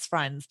some nice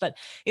friends. But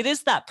it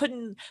is that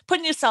putting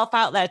yourself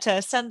out there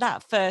to send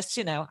that first,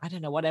 I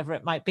don't know, whatever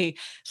it might be,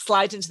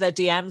 slide into their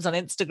DMs on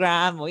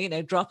Instagram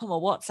or, drop them a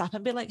WhatsApp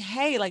and be like,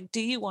 hey, like, do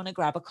you want to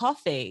grab a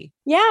coffee?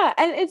 Yeah,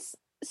 and it's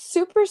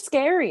super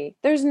scary.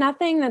 There's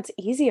nothing that's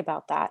easy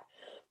about that.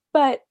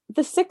 But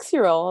the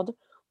 6-year-old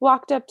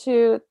walked up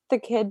to the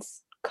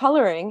kids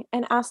coloring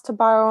and asked to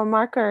borrow a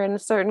marker in a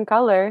certain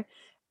color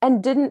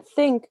and didn't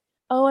think,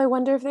 oh, I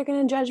wonder if they're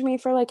going to judge me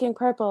for liking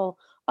purple.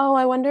 Oh,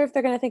 I wonder if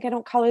they're going to think I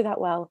don't color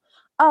that well.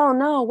 Oh,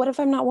 no, what if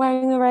I'm not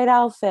wearing the right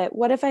outfit?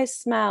 What if I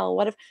smell?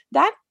 What if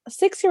that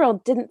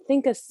 6-year-old didn't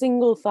think a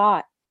single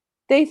thought?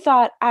 They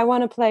thought, I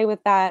want to play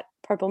with that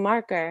purple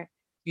marker.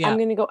 Yeah. I'm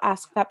going to go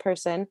ask that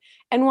person.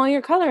 And while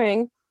you're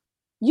coloring,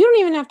 you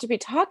don't even have to be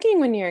talking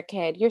when you're a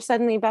kid. You're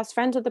suddenly best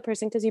friends with the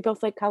person because you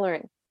both like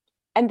coloring.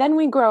 And then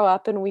we grow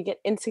up and we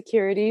get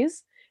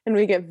insecurities and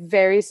we get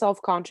very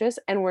self-conscious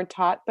and we're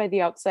taught by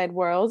the outside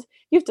world,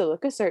 you have to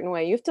look a certain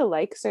way, you have to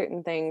like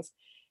certain things.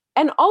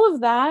 And all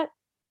of that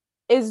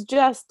is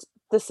just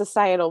the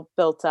societal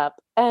built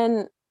up.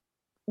 And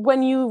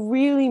when you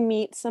really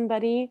meet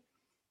somebody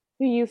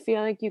who you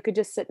feel like you could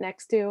just sit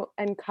next to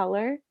and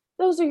color,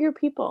 those are your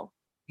people.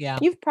 Yeah.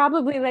 You've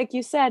probably, like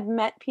you said,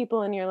 met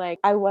people and you're like,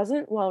 I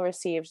wasn't well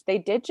received. They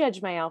did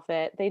judge my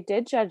outfit. They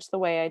did judge the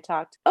way I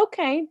talked.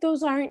 Okay,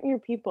 those aren't your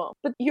people.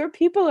 But your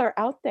people are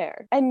out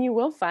there and you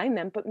will find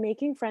them. But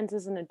making friends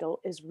as an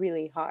adult is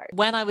really hard.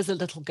 When I was a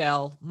little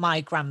girl,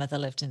 my grandmother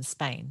lived in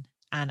Spain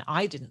and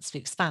I didn't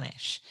speak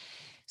Spanish.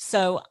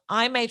 So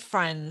I made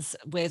friends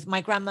with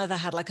my grandmother,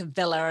 had like a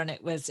villa and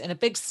it was in a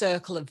big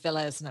circle of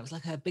villas and it was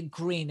like a big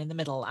green in the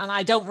middle. And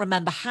I don't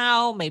remember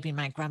how, maybe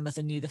my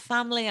grandmother knew the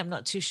family. I'm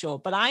not too sure,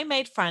 but I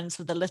made friends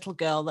with a little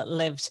girl that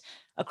lived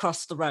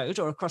across the road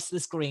or across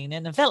this green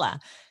in a villa.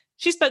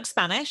 She spoke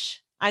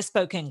Spanish. I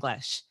spoke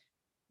English.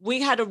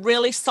 We had a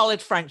really solid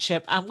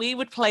friendship and we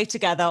would play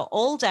together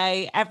all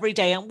day, every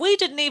day. And we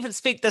didn't even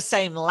speak the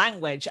same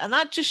language. And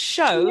that just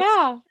shows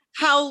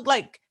how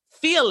like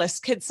fearless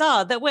kids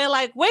are, that we're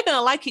like, we're going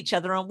to like each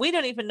other and we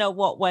don't even know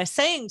what we're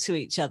saying to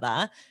each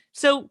other.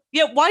 So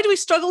yeah, why do we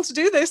struggle to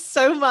do this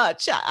so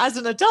much as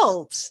an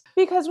adult?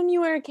 Because when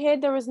you were a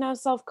kid, there was no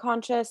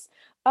self-conscious,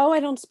 oh, I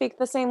don't speak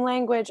the same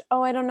language.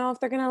 Oh, I don't know if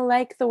they're going to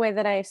like the way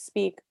that I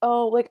speak.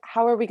 Oh, like,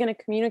 how are we going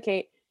to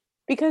communicate?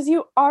 Because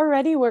you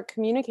already were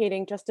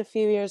communicating just a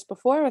few years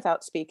before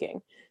without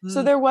speaking.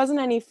 So there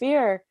wasn't any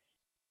fear.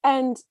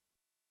 And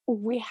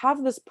we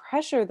have this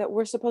pressure that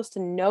we're supposed to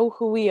know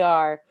who we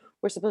are.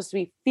 We're supposed to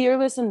be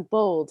fearless and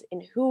bold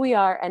in who we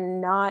are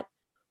and not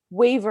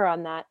waver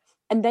on that.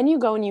 And then you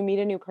go and you meet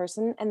a new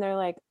person and they're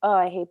like, oh,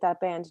 I hate that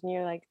band. And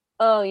you're like,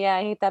 oh yeah,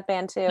 I hate that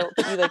band too.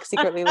 But you like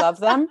secretly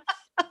love them.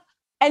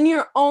 And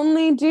you're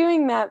only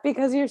doing that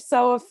because you're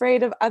so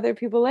afraid of other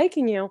people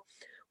liking you.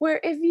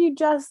 Where if you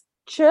just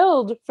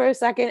chilled for a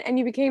second and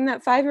you became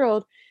that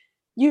 5-year-old,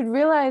 you'd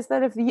realize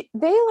that if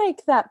they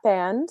like that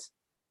band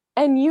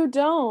and you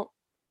don't,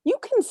 you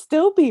can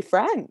still be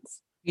friends.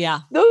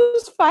 Yeah.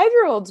 Those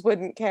 5-year-olds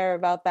wouldn't care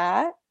about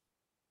that,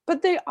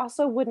 but they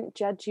also wouldn't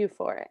judge you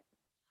for it.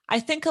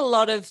 I think a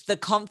lot of the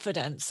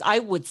confidence, I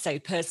would say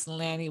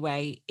personally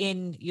anyway,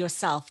 in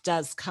yourself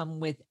does come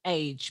with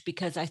age,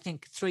 because I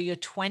think through your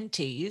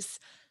 20s,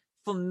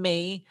 for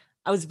me,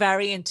 I was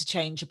very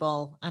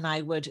interchangeable and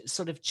I would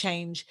sort of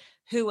change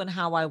who and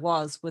how I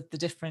was with the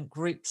different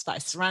groups that I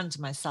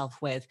surrounded myself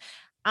with.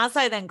 As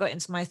I then got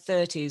into my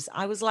 30s,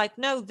 I was like,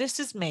 no, this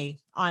is me.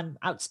 I'm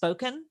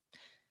outspoken.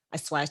 I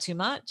swear too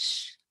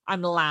much.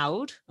 I'm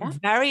loud, I'm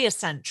very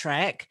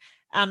eccentric,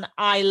 and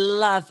I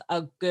love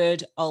a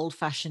good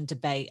old-fashioned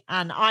debate.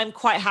 And I'm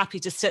quite happy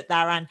to sit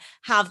there and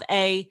have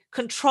a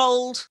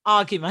controlled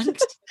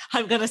argument.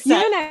 I'm going to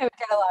say. You and I would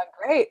get along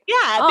great.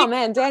 Yeah. Oh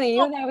man, Danny,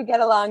 you and I would get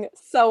along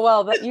so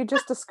well that you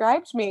just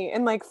described me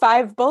in like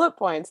 5 bullet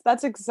points.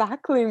 That's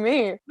exactly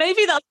me.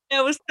 Maybe that's why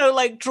I was so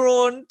like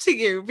drawn to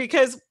you,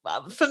 because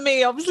for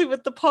me, obviously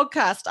with the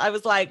podcast, I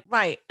was like,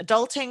 right,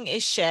 adulting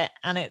is shit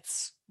and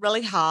it's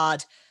really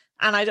hard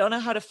and I don't know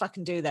how to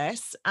fucking do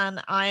this.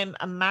 And I'm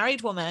a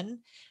married woman.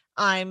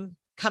 I'm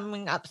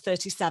coming up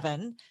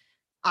 37.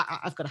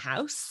 I've got a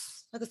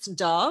house. I've got some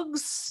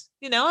dogs.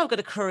 You know, I've got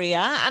a career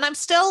and I'm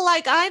still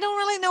like, I don't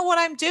really know what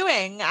I'm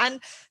doing.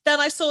 And then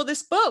I saw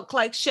this book,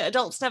 like Shit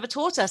Adults Never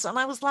Taught Us. And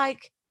I was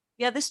like,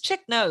 yeah, this chick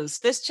knows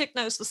the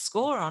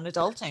score on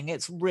adulting.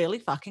 It's really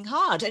fucking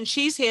hard. And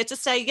she's here to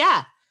say,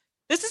 yeah,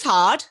 this is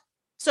hard.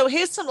 So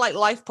here's some like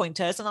life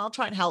pointers and I'll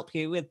try and help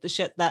you with the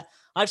shit that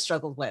I've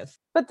struggled with.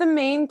 But the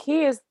main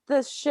key is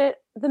the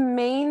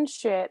main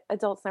shit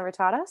adults never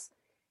taught us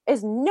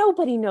is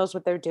nobody knows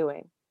what they're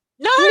doing.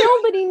 No,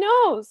 nobody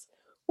knows.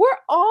 We're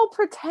all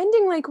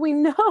pretending like we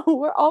know.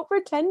 We're all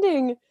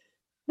pretending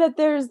that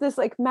there's this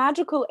like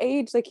magical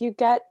age, like you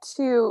get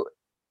to,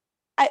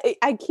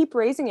 I keep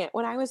raising it.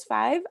 When I was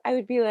 5, I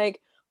would be like,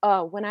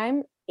 oh, when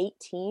I'm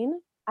 18,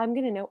 I'm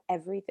going to know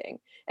everything.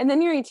 And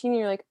then you're 18 and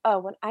you're like, oh,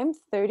 when I'm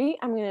 30,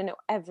 I'm going to know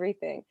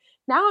everything.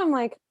 Now I'm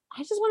like,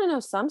 I just want to know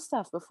some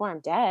stuff before I'm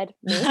dead.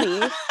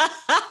 Maybe.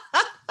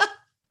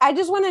 I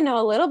just want to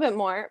know a little bit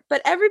more,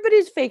 but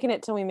everybody's faking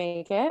it till we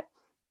make it.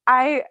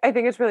 I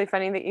think it's really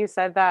funny that you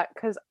said that,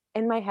 because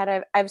in my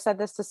head, I've said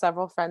this to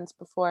several friends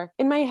before.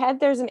 In my head,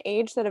 there's an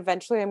age that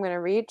eventually I'm going to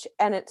reach,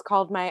 and it's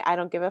called my I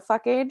don't give a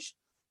fuck age.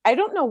 I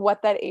don't know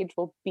what that age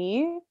will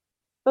be,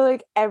 but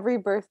like every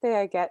birthday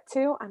I get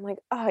to, I'm like,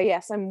 oh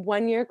yes, I'm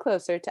 1 year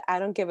closer to I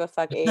don't give a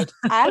fuck age.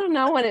 I don't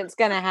know when it's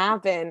going to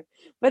happen,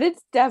 but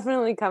it's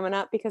definitely coming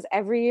up, because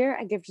every year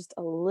I give just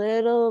a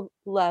little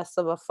less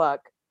of a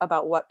fuck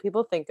about what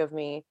people think of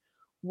me,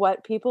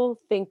 what people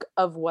think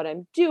of what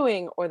I'm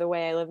doing or the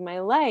way I live my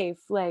life.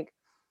 Like,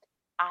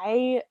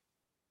 I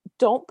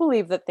don't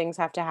believe that things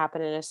have to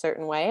happen in a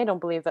certain way. I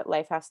don't believe that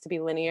life has to be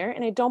linear.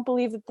 And I don't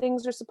believe that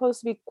things are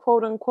supposed to be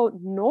quote unquote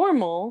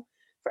normal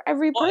for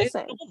every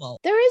person.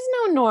 There is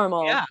no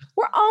normal. Yeah.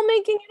 We're all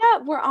making it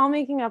up. We're all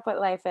making up what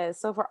life is.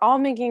 So if we're all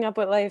making up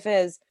what life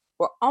is,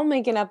 we're all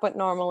making up what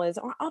normal is.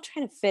 And we're all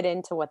trying to fit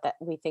into what that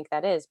we think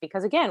that is.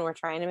 Because again, we're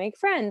trying to make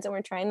friends and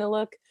we're trying to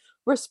look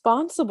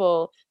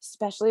responsible,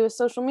 especially with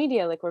social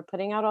media. Like, we're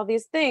putting out all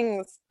these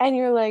things and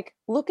you're like,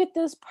 look at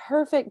this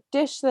perfect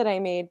dish that I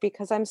made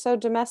because I'm so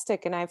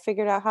domestic and I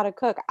figured out how to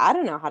cook. I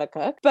don't know how to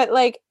cook, but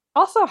like,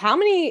 also, how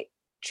many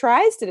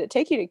tries did it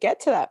take you to get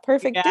to that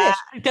perfect Yeah, dish?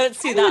 I don't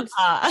see I that would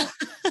part.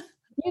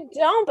 You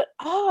don't, but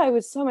oh, I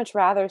would so much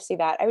rather see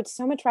that. I would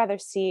so much rather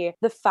see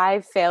the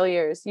 5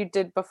 failures you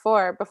did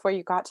before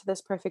you got to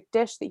this perfect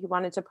dish that you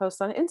wanted to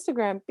post on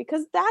Instagram,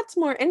 because that's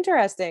more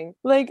interesting.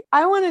 Like,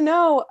 I want to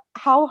know,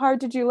 how hard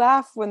did you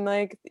laugh when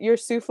like your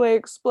souffle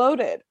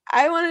exploded?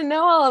 I want to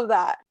know all of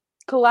that.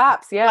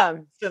 Collapse, yeah.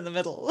 In the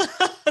middle.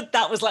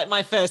 That was like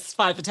my first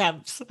 5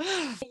 attempts.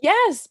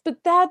 Yes, but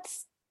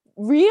that's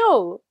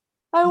real.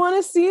 I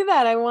want to see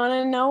that. I want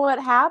to know what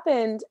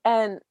happened,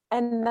 and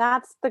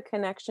that's the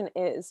connection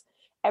is.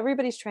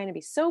 Everybody's trying to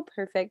be so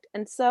perfect,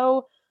 and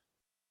so,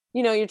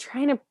 you're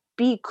trying to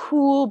be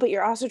cool, but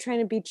you're also trying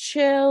to be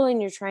chill,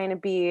 and you're trying to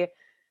be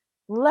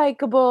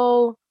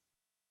likable,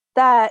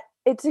 that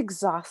it's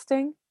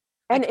exhausting.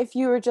 I, And if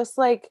you were just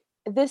like,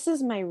 this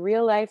is my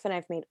real life and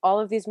I've made all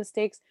of these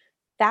mistakes,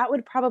 that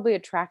would probably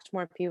attract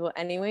more people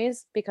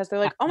anyways, because they're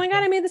like, oh my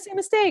God, I made the same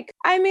mistake.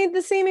 I made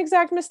the same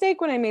exact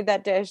mistake when I made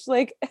that dish.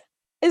 Like,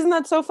 isn't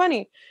that so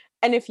funny?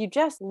 And if you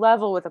just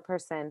level with a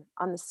person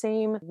on the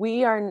same,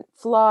 we are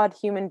flawed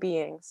human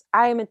beings.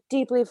 I am a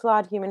deeply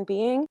flawed human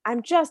being.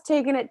 I'm just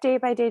taking it day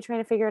by day, trying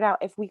to figure it out.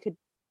 If we could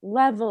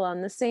level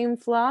on the same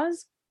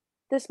flaws,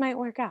 this might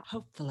work out.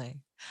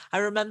 hopefully. I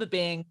remember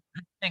being,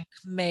 I think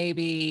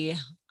maybe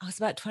I was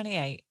about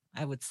 28,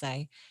 I would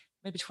say,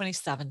 maybe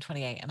 27,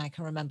 28. And I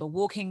can remember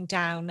walking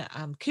down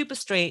Cooper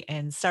Street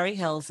in Surrey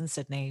Hills in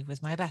Sydney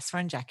with my best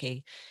friend,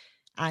 Jackie.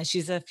 And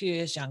she's a few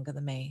years younger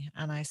than me.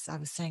 And I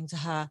was saying to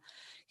her,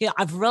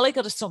 I've really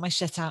got to sort my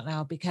shit out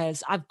now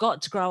because I've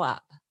got to grow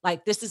up.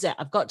 Like, this is it.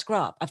 I've got to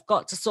grow up. I've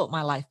got to sort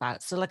my life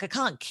out. So, like, I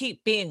can't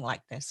keep being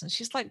like this. And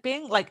she's like,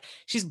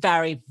 she's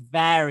very,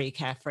 very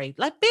carefree.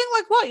 Like, being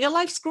like, what? Your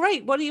life's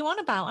great. What are you on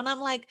about? And I'm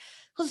like,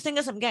 well, the thing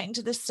is, I'm getting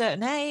to this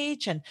certain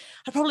age and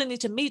I probably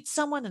need to meet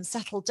someone and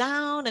settle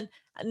down. And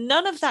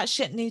none of that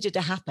shit needed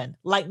to happen.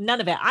 Like, none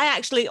of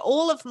it.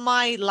 All of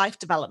my life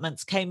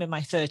developments came in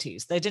my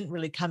 30s. They didn't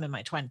really come in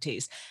my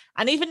 20s.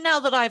 And even now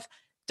that I've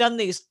done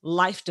these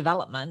life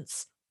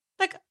developments,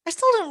 like, I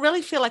still don't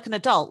really feel like an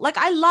adult. Like,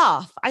 I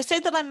laugh. I say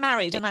that I'm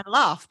married and I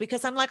laugh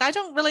because I'm like, I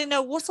don't really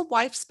know what's a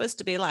wife supposed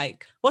to be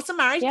like. What's a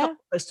married couple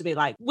supposed to be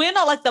like? We're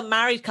not like the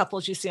married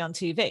couples you see on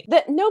TV.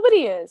 That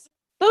nobody is.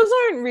 Those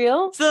aren't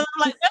real. So,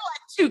 like, they're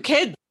like two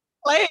kids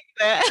playing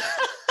there.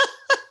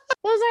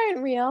 Those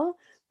aren't real.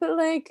 But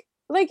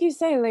like you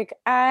say,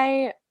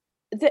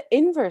 the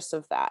inverse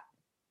of that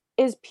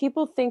is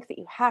people think that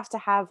you have to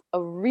have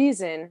a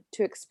reason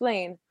to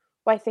explain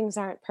why things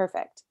aren't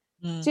perfect.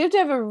 Mm. So you have to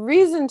have a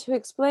reason to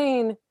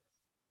explain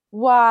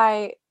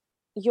why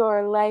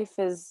your life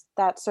is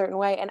that certain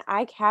way. And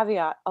I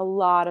caveat a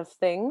lot of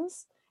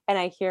things, and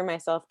I hear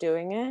myself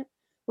doing it.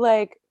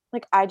 Like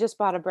I just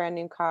bought a brand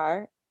new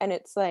car, and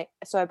it's like,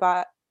 so I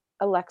bought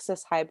a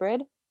Lexus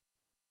hybrid,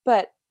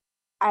 but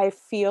I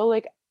feel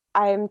like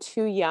I'm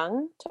too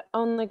young to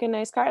own like a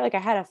nice car. Like, I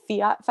had a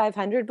Fiat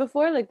 500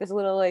 before, like this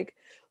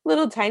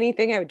little tiny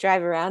thing I would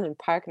drive around and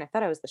park, and I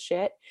thought I was the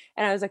shit.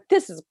 And I was like,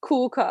 this is a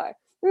cool car.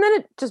 And then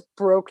it just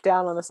broke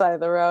down on the side of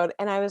the road.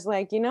 And I was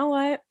like, you know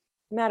what?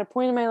 I'm at a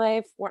point in my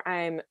life where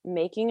I'm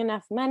making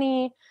enough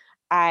money.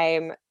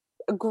 I'm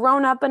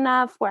grown up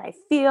enough where I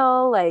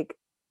feel like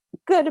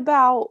good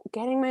about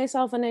getting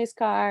myself a nice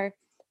car.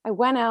 I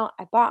went out,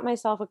 I bought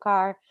myself a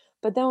car.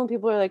 But then when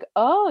people are like,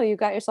 oh, you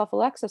got yourself a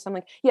Lexus, I'm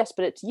like, yes,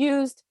 but it's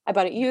used. I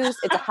bought it used.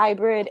 It's a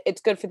hybrid.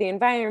 It's good for the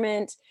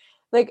environment.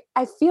 Like,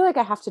 I feel like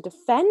I have to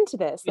defend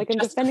this. You're Like, I'm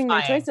defending my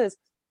justifying. choices.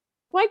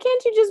 Why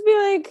can't you just be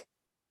like,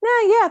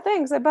 nah, yeah,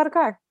 thanks. I bought a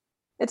car.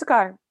 It's a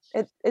car.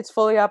 It's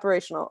fully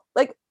operational.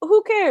 Like,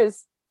 who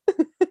cares?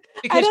 I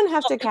Because don't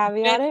have to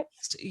caveat it.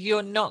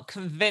 you're not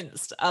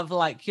convinced of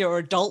like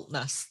your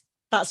adultness.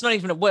 That's not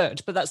even a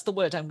word, but that's the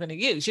word I'm going to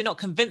use. You're not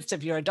convinced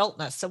of your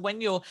adultness. So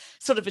when you're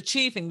sort of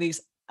achieving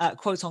these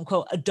quote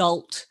unquote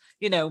adult,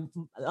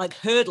 like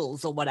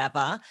hurdles or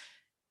whatever,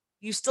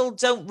 you still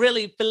don't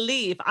really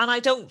believe. And I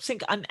don't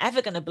think I'm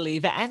ever going to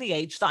believe at any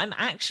age that I'm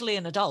actually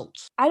an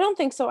adult. I don't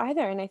think so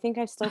either. And I think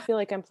I still feel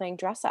like I'm playing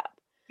dress up.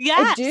 I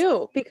Yes.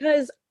 do,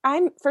 because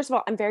first of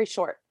all, I'm very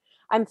short.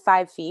 I'm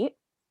 5 feet.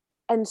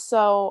 And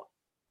so,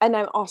 and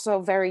I'm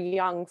also very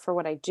young for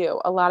what I do.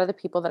 A lot of the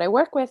people that I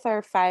work with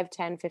are 5,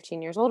 10,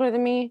 15 years older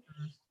than me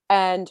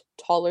and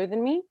taller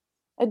than me.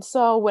 And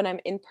so when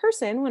I'm in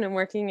person, when I'm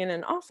working in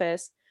an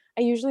office,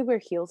 I usually wear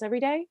heels every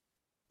day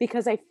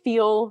because I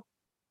feel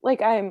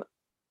like I'm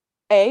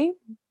A,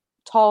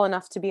 tall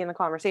enough to be in the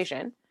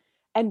conversation,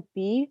 and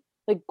B,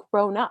 like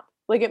grown up.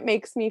 Like, it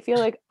makes me feel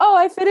like, oh,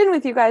 I fit in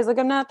with you guys. Like,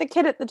 I'm not the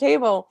kid at the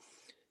table.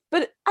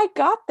 But I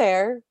got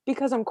there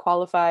because I'm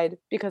qualified,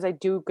 because I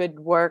do good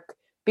work,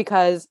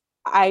 because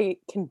I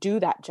can do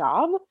that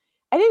job.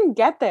 I didn't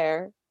get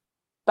there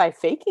by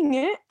faking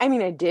it. I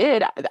mean, I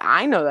did.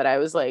 I know that I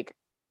was like,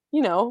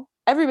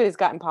 everybody's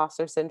got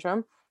imposter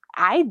syndrome.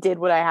 I did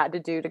what I had to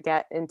do to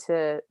get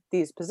into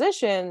these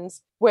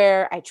positions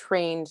where I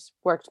trained,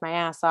 worked my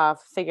ass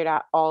off, figured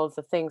out all of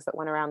the things that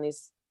went around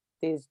these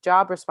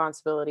job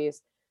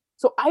responsibilities.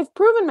 So I've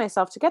proven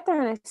myself to get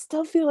there, and I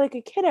still feel like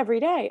a kid every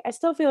day. I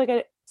still feel like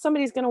I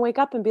somebody's going to wake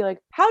up and be like,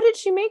 how did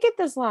she make it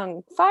this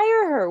long?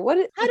 Fire her.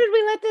 How did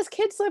we let this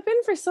kid slip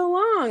in for so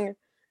long?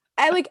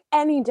 I like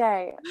any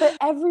day, but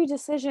every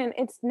decision,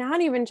 it's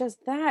not even just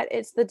that.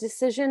 It's the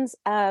decisions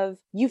of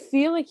you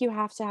feel like you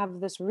have to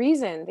have this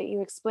reason that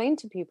you explain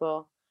to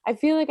people. I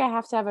feel like I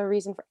have to have a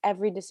reason for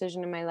every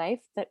decision in my life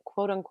that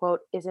quote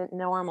unquote isn't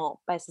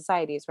normal by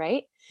societies,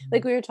 right?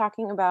 Like we were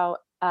talking about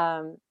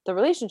the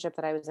relationship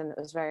that I was in that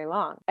was very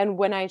long. And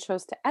when I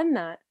chose to end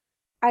that,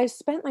 I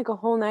spent like a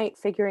whole night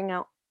figuring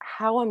out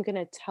how I'm going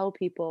to tell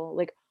people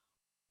like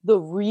the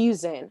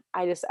reason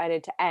I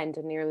decided to end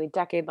a nearly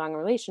decade-long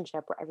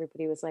relationship where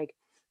everybody was like,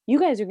 you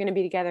guys are going to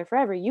be together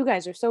forever. You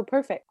guys are so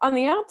perfect. On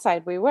the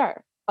outside, we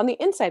were. On the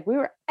inside, we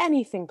were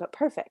anything but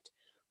perfect.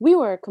 We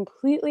were a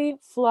completely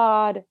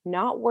flawed,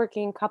 not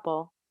working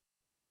couple.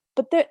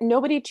 But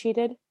nobody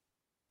cheated.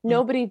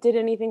 Nobody did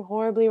anything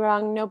horribly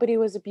wrong. Nobody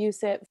was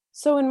abusive.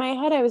 So in my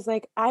head, I was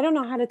like, I don't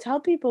know how to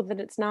tell people that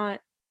it's not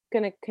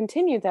going to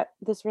continue, that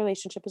this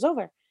relationship is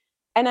over.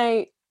 And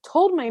I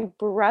told my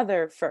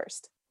brother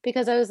first,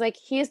 because I was like,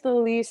 he's the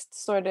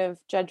least sort of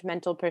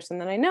judgmental person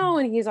that I know.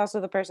 And he's also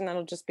the person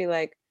that'll just be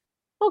like,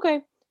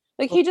 okay.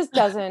 Like he just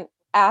doesn't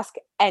ask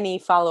any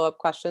follow-up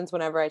questions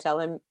whenever I tell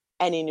him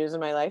any news in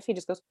my life. He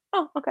just goes,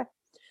 oh, okay.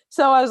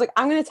 So I was like,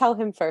 I'm going to tell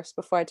him first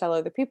before I tell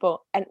other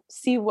people and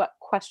see what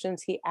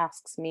questions he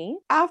asks me.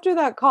 After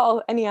that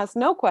call and he asked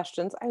no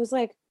questions, I was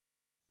like,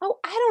 oh,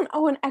 I don't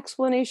owe an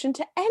explanation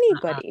to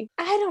anybody.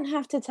 I don't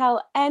have to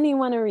tell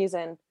anyone a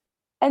reason.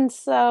 And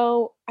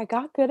so I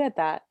got good at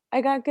that. I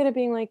got good at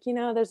being like,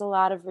 there's a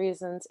lot of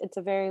reasons. It's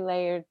a very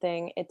layered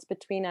thing. It's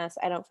between us.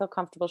 I don't feel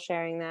comfortable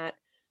sharing that.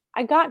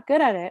 I got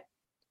good at it.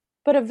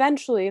 But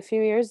eventually, a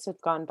few years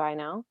have gone by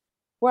now,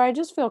 where I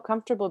just feel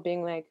comfortable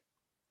being like,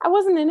 I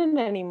wasn't in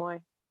it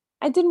anymore.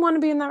 I didn't want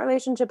to be in that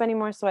relationship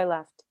anymore, so I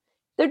left.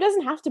 There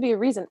doesn't have to be a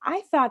reason.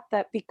 I thought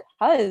that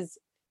because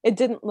it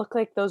didn't look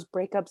like those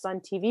breakups on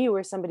TV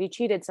where somebody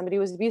cheated, somebody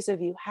was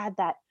abusive, you had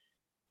that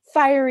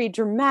fiery,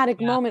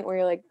 dramatic moment where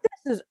you're like,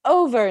 this is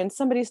over, and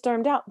somebody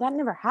stormed out. That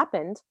never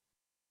happened.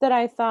 That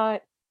I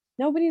thought,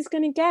 nobody's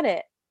going to get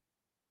it.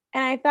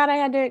 And I thought I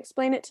had to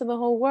explain it to the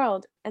whole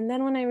world. And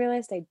then when I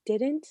realized I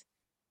didn't,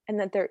 and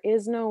that there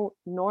is no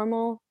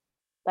normal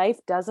life,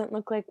 doesn't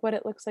look like what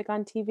it looks like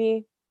on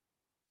TV,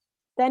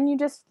 then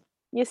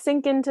you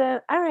sink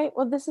into, all right,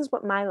 well, this is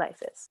what my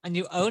life is. And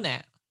you own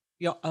it.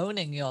 You're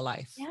owning your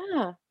life.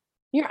 Yeah.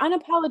 You're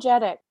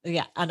unapologetic.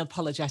 Yeah,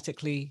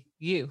 unapologetically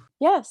you.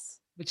 Yes.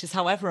 Which is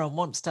how everyone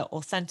wants to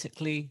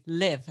authentically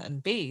live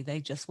and be. They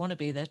just want to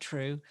be their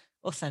true,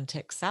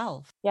 authentic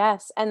self.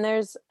 Yes. And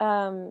there's,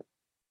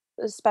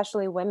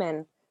 especially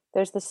women,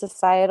 there's the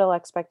societal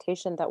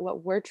expectation that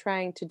what we're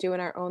trying to do in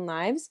our own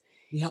lives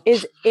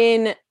is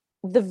in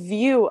the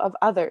view of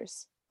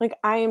others. Like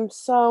I'm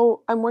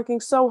working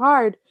so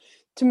hard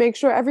to make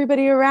sure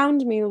everybody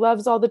around me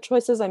loves all the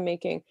choices I'm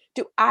making.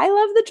 Do I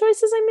love the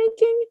choices I'm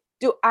making?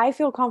 Do I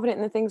feel confident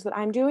in the things that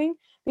I'm doing?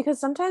 Because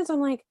sometimes I'm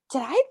like,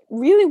 did I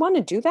really want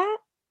to do that?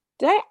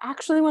 Did I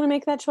actually want to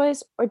make that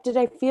choice? Or did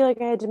I feel like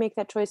I had to make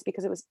that choice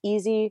because it was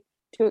easy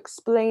to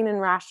explain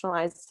and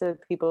rationalize to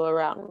people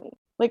around me?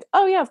 Like,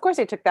 oh yeah, of course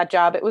I took that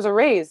job. It was a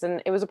raise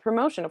and it was a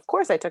promotion. Of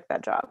course I took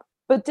that job.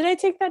 But did I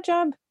take that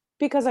job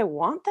because I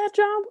want that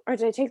job? Or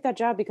did I take that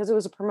job because it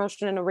was a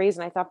promotion and a raise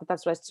and I thought that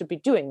that's what I should be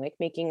doing, like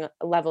making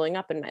a leveling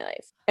up in my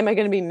life? Am I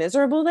going to be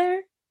miserable there?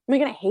 Am I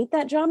going to hate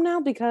that job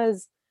now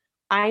because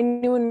I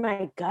knew in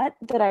my gut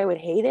that I would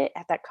hate it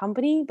at that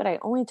company, but I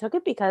only took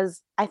it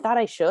because I thought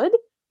I should?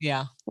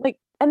 Yeah. Like,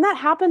 and that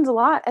happens a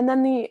lot. And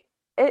then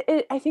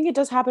I think it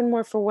does happen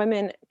more for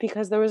women,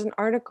 because there was an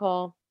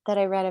article that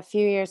I read a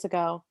few years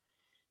ago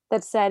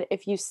that said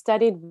if you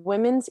studied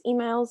women's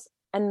emails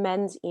and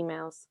men's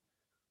emails,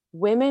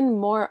 women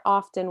more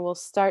often will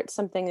start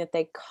something that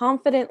they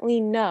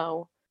confidently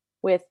know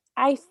with,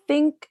 I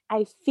think,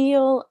 I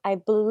feel, I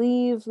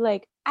believe,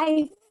 like,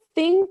 I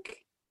think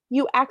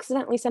you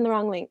accidentally send the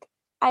wrong link.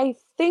 I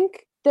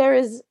think there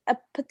is a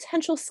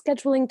potential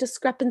scheduling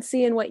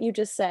discrepancy in what you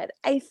just said.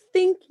 I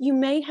think you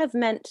may have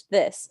meant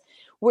this.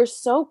 We're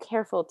so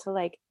careful to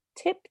like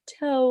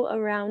tiptoe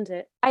around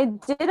it. I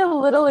did a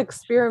little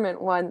experiment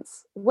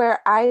once where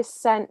I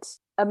sent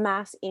a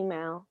mass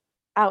email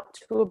out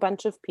to a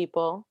bunch of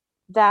people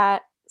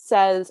that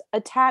says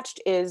attached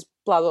is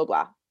blah, blah,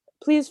 blah.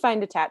 Please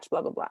find attached,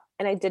 blah, blah, blah.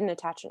 And I didn't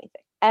attach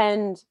anything.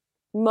 And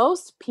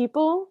most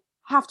people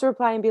have to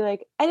reply and be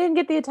like, I didn't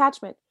get the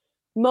attachment.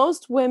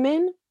 Most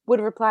women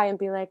would reply and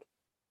be like,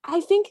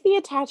 I think the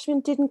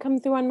attachment didn't come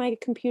through on my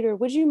computer.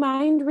 Would you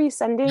mind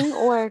resending?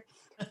 Or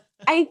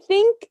I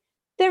think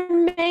there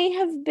may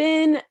have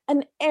been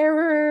an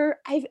error.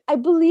 I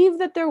believe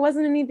that there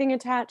wasn't anything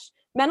attached.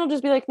 Men will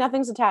just be like,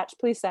 nothing's attached.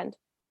 Please send.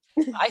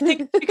 I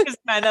think because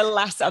men are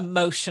less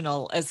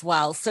emotional as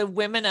well. So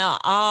women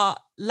are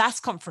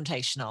less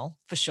confrontational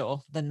for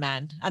sure than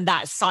men. And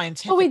that's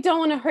scientific. But we don't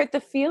want to hurt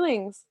the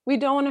feelings. We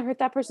don't want to hurt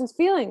that person's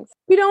feelings.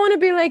 We don't want to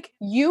be like,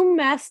 you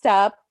messed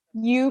up.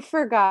 You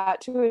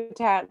forgot to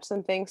attach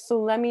something. So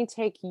let me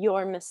take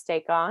your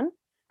mistake on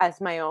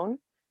as my own.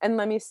 And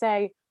let me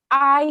say,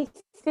 I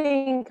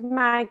think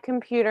my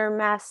computer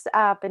messed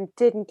up and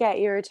didn't get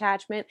your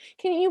attachment.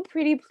 Can you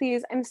pretty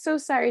please? I'm so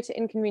sorry to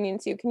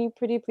inconvenience you. Can you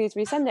pretty please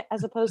resend it?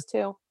 As opposed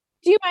to,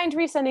 do you mind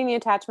resending the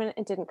attachment?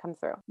 It didn't come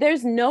through.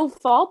 There's no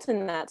fault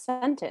in that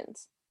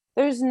sentence.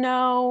 There's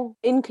no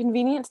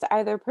inconvenience to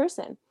either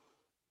person.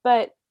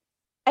 But,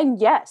 and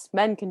yes,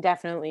 men can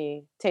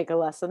definitely take a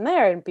lesson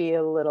there and be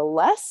a little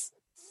less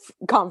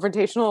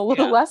confrontational, a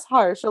little less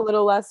harsh, a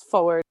little less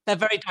forward. They're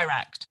very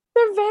direct.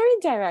 They're very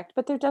direct,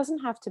 but there doesn't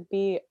have to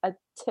be a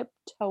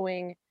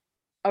tiptoeing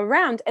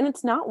around. And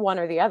it's not one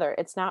or the other.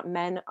 It's not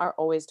men are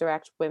always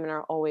direct, women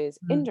are always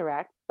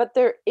indirect, but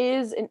there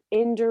is an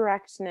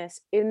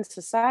indirectness in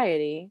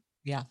society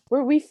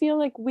where we feel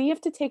like we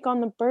have to take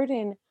on the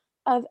burden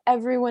of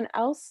everyone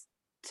else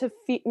to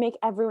make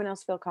everyone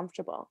else feel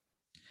comfortable.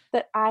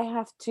 That I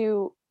have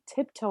to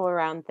tiptoe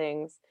around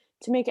things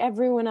to make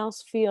everyone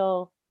else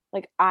feel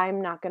like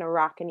I'm not going to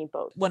rock any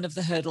boat. One of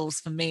the hurdles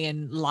for me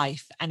in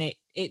life, and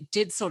it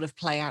did sort of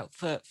play out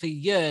for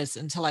years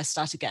until I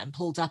started getting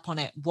pulled up on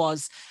it,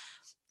 was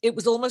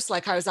almost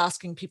like I was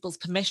asking people's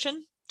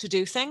permission to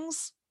do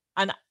things.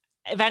 And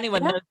if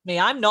anyone knows me,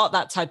 I'm not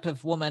that type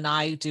of woman.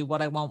 I do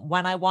what I want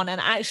when I want.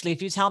 And actually,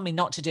 if you tell me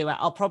not to do it,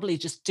 I'll probably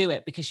just do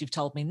it because you've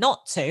told me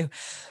not to.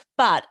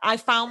 But I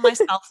found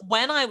myself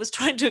when I was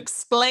trying to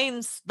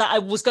explain that I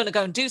was going to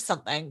go and do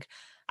something,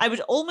 I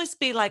would almost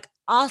be like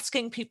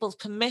asking people's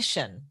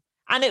permission.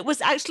 And it was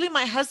actually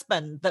my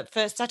husband that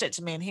first said it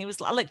to me. And he was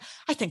like,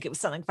 I think it was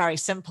something very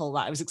simple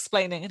that I was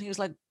explaining. And he was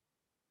like,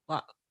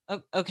 well,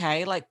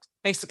 okay, like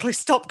basically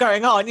stop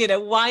going on. He was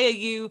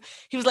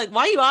like,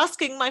 why are you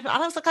asking and I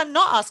was like, I'm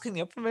not asking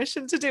your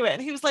permission to do it.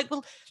 And he was like,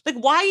 well, like,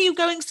 why are you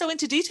going so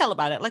into detail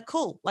about it? Like,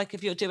 cool. Like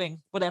if you're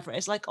doing whatever it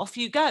is, like off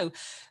you go.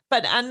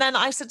 And then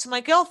I said to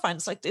my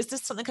girlfriends, like, is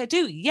this something I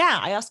do? Yeah.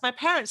 I asked my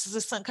parents, is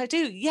this something I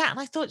do? Yeah. And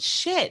I thought,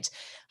 shit,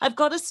 I've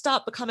got to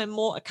start becoming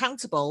more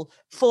accountable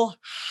for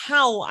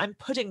how I'm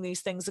putting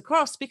these things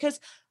across, because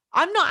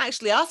I'm not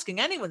actually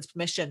asking anyone's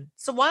permission.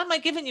 So why am I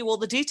giving you all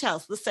the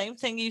details? The same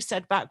thing you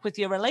said back with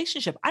your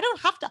relationship. I don't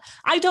have to.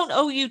 I don't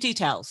owe you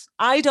details.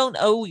 I don't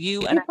owe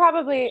you. You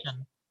probably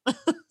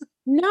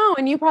no,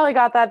 and you probably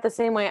got that the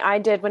same way I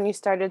did when you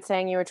started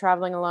saying you were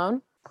traveling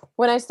alone.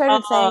 When I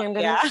started saying I'm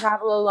going to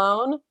travel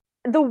alone,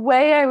 the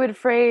way I would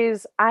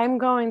phrase I'm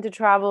going to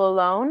travel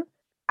alone,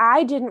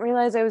 I didn't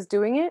realize I was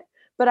doing it,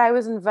 but I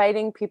was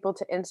inviting people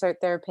to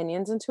insert their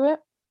opinions into it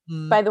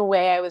by the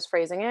way I was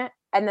phrasing it.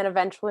 And then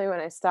eventually when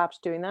I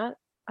stopped doing that,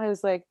 I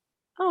was like,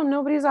 oh,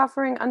 nobody's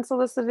offering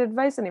unsolicited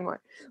advice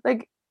anymore.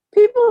 Like,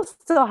 people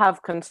still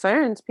have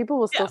concerns. People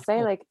will still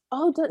say like,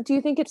 oh, do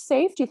you think it's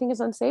safe? Do you think it's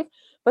unsafe?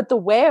 But the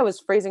way I was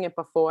phrasing it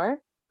before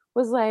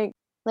was like,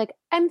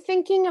 I'm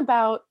thinking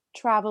about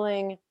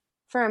traveling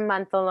for a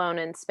month alone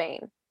in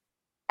Spain.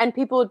 And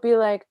people would be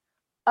like,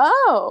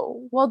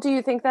 oh, well, do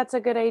you think that's a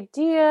good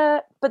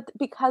idea? But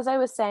because I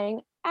was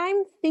saying,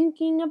 I'm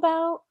thinking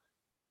about,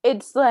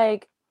 it's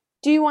like,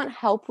 do you want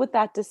help with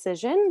that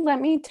decision?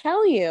 Let me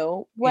tell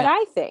you what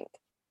I think.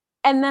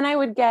 And then I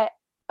would get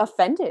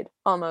offended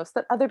almost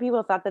that other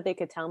people thought that they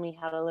could tell me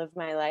how to live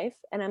my life.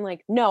 And I'm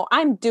like, no,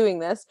 I'm doing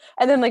this.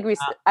 And then like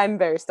I'm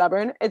very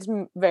stubborn. It's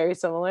very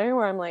similar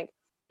where I'm like,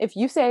 if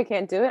you say I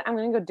can't do it, I'm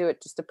going to go do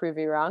it just to prove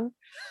you wrong.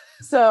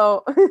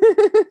 So,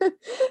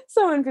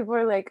 so when people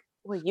are like,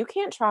 well, you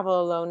can't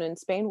travel alone in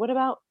Spain. What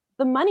about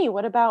the money?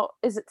 What about,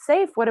 is it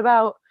safe? What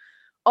about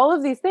all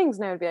of these things?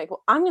 And I would be like,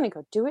 well, I'm going to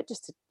go do it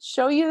just to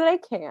show you that I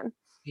can.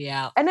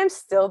 Yeah. And I'm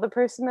still the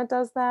person that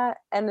does that.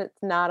 And it's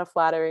not a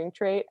flattering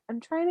trait. I'm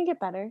trying to get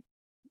better.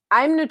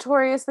 I'm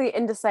notoriously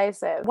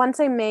indecisive. Once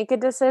I make a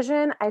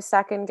decision, I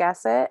second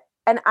guess it.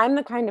 And I'm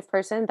the kind of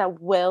person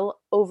that will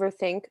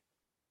overthink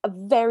a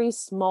very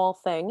small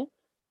thing.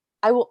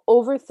 I will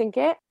overthink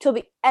it till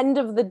the end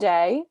of the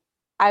day.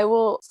 I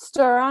will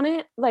stir on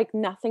it like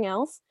nothing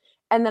else.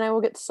 And then I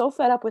will get so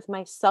fed up with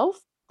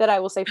myself that I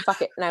will say,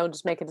 fuck it. And I will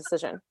just make a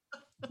decision.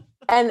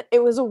 And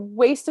it was a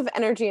waste of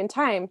energy and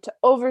time to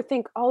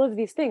overthink all of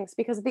these things,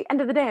 because at the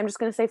end of the day, I'm just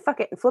going to say, fuck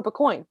it, and flip a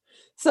coin.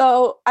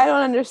 So I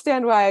don't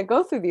understand why I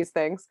go through these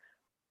things.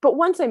 But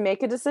once I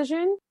make a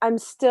decision, I'm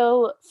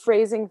still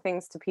phrasing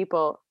things to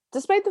people.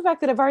 Despite the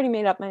fact that I've already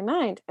made up my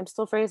mind, I'm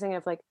still phrasing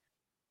it like,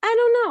 I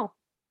don't know.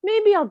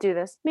 Maybe I'll do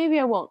this. Maybe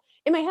I won't.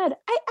 In my head,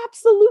 I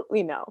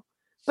absolutely know.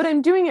 But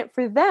I'm doing it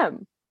for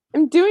them.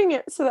 I'm doing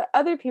it so that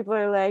other people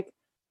are like,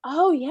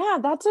 oh yeah,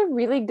 that's a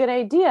really good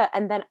idea.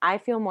 And then I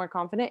feel more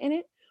confident in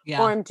it.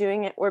 Yeah. Or I'm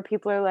doing it where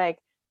people are like,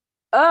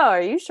 oh,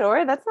 are you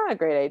sure? That's not a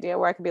great idea.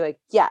 Where I can be like,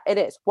 yeah, it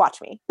is. Watch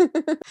me.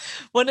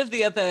 One of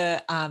the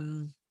other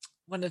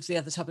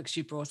topics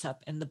you brought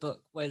up in the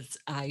book was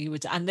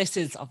and this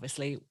is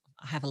obviously,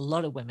 I have a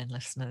lot of women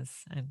listeners,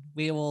 and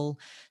we all,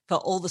 for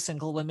all the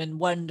single women,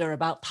 wonder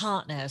about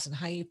partners and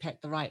how you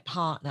pick the right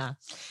partner.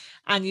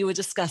 And you were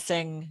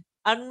discussing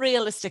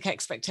unrealistic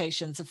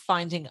expectations of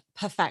finding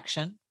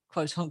perfection,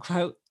 quote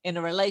unquote, in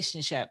a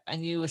relationship.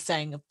 And you were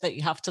saying that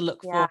you have to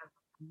look for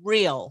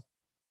real,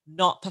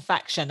 not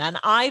perfection. And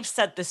I've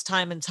said this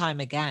time and time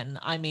again.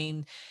 I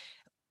mean,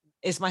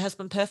 is my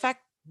husband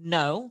perfect?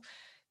 No.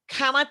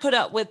 can I put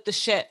up with the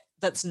shit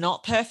that's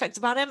not perfect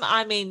about him?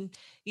 I mean,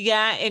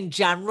 yeah, in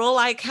general,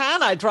 I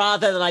can. I'd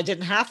rather that I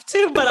didn't have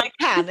to, but I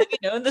can.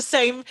 And the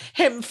same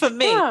him for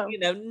me.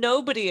 Yeah.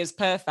 Nobody is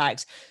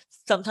perfect.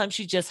 Sometimes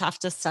you just have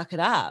to suck it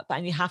up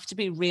and you have to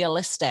be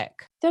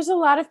realistic. There's a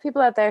lot of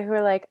people out there who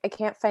are like, I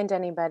can't find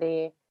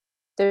anybody.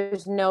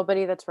 There's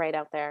nobody that's right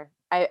out there.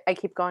 I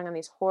keep going on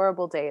these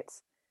horrible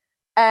dates.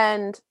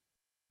 And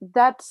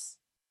that's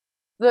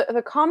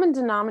the common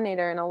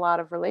denominator in a lot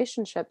of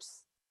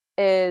relationships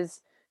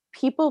is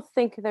people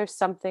think there's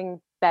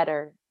something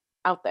better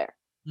out there.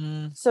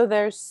 So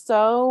they're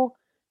so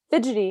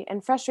fidgety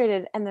and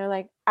frustrated, and they're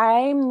like,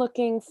 I'm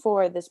looking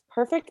for this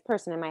perfect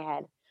person in my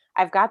head.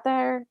 I've got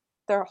their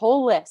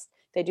whole list.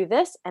 They do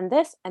this and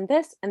this and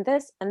this and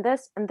this and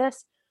this and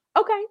this.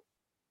 Okay.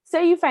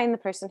 Say you find the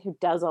person who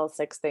does all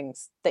 6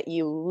 things that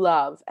you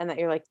love and that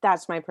you're like,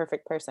 that's my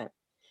perfect person.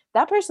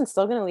 That person's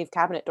still going to leave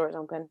cabinet doors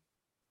open.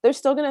 They're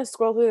still going to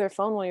scroll through their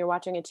phone while you're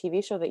watching a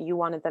TV show that you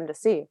wanted them to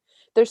see.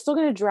 They're still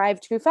going to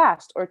drive too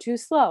fast or too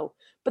slow,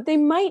 but they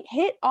might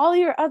hit all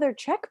your other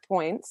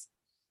checkpoints.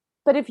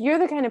 But if you're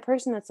the kind of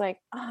person that's like,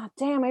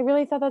 damn, I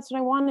really thought that's what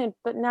I wanted,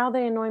 but now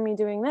they annoy me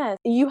doing this,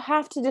 you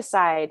have to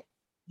decide,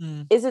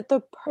 is it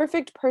the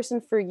perfect person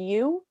for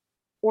you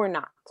or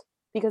not?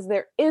 Because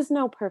there is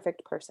no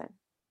perfect person.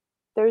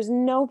 There's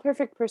no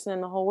perfect person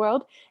in the whole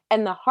world.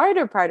 And the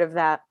harder part of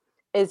that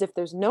is if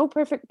there's no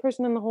perfect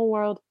person in the whole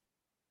world,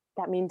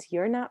 that means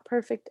you're not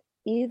perfect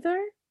either.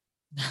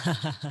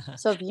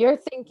 So if you're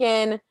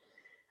thinking,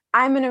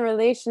 I'm in a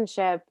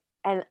relationship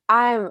and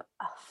I'm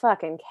a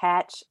fucking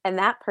catch and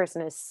that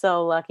person is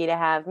so lucky to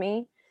have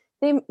me,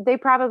 they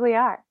probably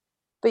are.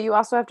 But you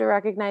also have to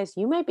recognize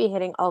you might be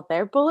hitting all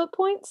their bullet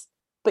points,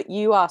 but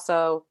you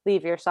also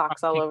leave your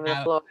socks all over the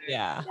floor.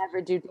 Yeah.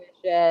 Never do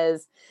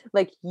dishes.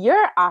 Like,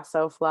 you're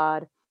also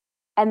flawed.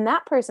 And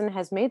that person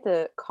has made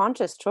the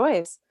conscious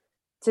choice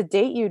to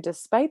date you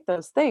despite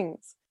those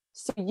things.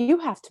 So you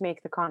have to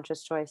make the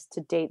conscious choice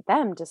to date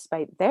them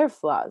despite their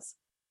flaws.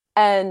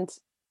 And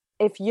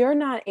if you're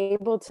not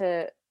able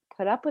to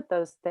put up with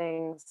those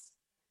things,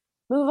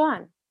 move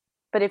on.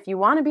 But if you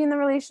want to be in the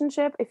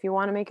relationship, if you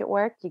want to make it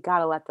work, you got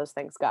to let those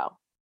things go.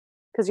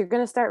 Because you're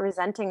going to start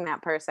resenting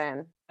that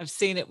person. I've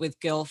seen it with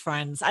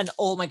girlfriends, and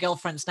all my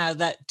girlfriends now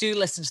that do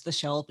listen to the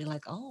show will be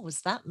like, oh,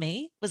 was that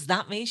me? Was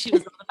that me she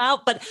was on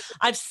about? But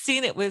I've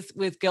seen it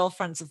with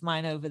girlfriends of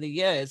mine over the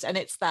years. And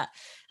it's that,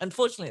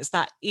 unfortunately, it's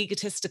that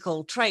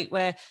egotistical trait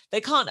where they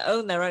can't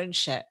own their own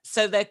shit.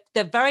 So they're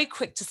very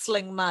quick to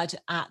sling mud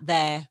at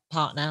their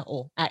partner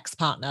or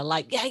ex-partner.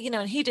 Like, yeah,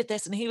 and he did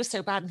this and he was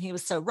so bad and he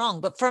was so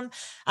wrong. And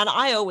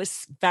I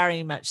always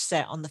very much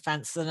sit on the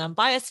fence, and I'm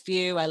biased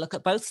view. I look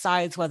at both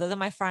sides, whether they're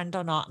my friend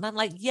or not. And I'm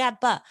like, yeah,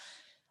 but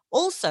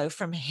also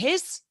from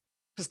his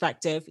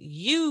perspective,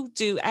 you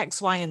do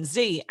X, Y, and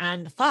Z,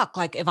 and fuck,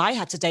 like if I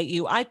had to date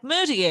you, I'd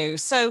murder you.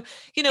 So,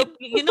 you're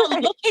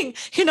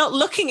not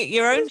looking at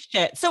your own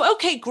shit. So,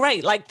 okay,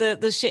 great. Like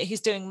the shit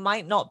he's doing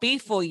might not be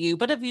for you,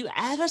 but have you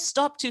ever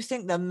stopped to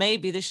think that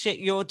maybe the shit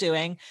you're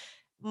doing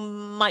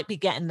might be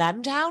getting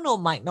them down or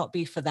might not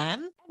be for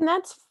them? And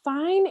that's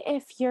fine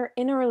if you're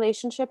in a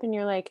relationship and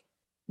you're like,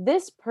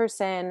 this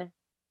person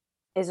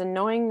is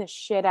annoying the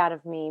shit out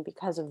of me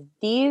because of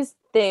these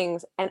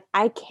things, and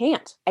I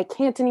can't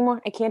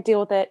anymore. I can't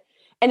deal with it.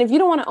 And if you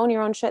don't want to own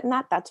your own shit in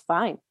that's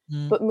fine.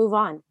 But move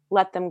on.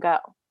 Let them go.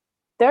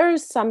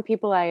 There's some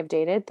people I have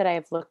dated that I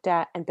have looked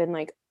at and been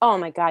like, oh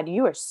my God,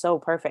 you are so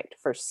perfect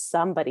for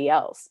somebody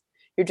else.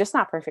 You're just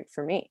not perfect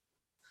for me.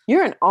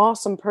 You're an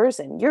awesome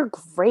person. You're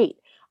great.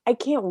 I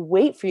can't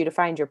wait for you to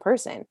find your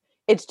person.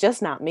 It's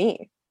just not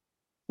me.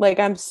 Like,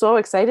 I'm so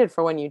excited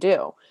for when you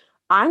do.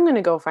 I'm going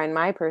to go find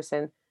my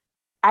person.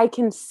 I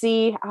can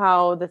see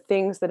how the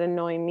things that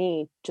annoy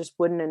me just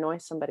wouldn't annoy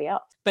somebody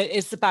else. But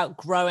it's about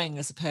growing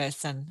as a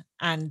person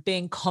and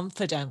being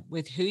confident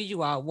with who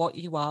you are, what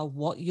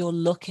you're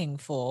looking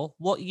for,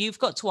 what you've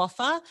got to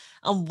offer,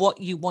 and what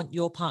you want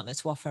your partner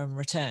to offer in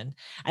return.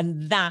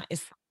 And that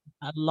is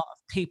a lot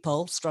of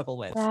people struggle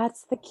with.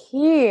 That's the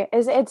key,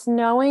 is it's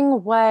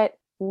knowing what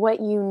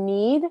you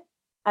need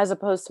as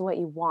opposed to what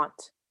you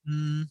want.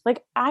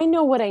 Like, I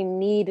know what I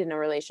need in a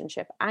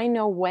relationship. I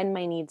know when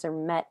my needs are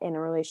met in a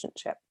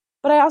relationship,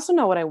 but I also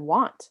know what I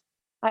want.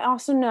 I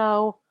also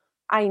know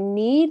I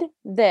need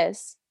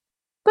this,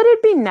 but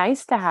it'd be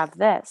nice to have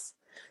this.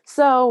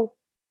 So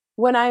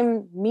when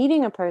I'm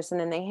meeting a person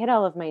and they hit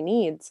all of my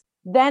needs,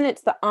 then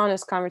it's the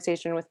honest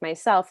conversation with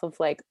myself of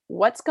like,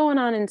 what's going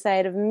on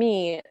inside of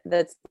me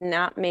that's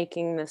not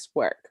making this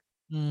work?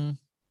 And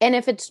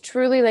if it's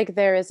truly like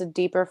there is a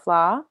deeper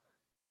flaw,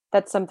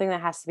 that's something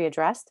that has to be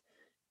addressed.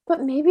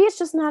 But maybe it's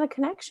just not a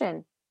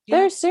connection. Yeah.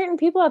 There are certain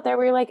people out there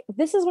where you're like,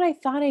 this is what I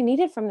thought I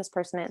needed from this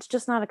person. And it's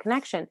just not a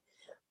connection.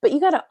 But you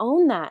got to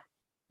own that.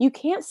 You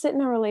can't sit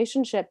in a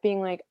relationship being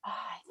like,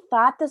 I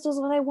thought this was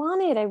what I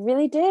wanted. I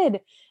really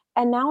did.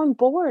 And now I'm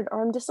bored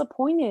or I'm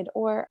disappointed,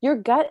 or your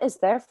gut is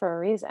there for a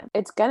reason.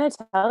 It's going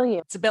to tell you.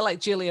 It's a bit like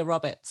Julia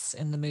Roberts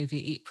in the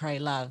movie Eat, Pray,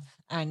 Love.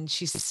 and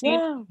she's assumed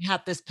Yeah. she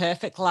had this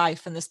perfect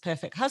life and this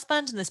perfect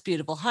husband and this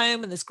beautiful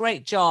home and this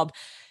great job.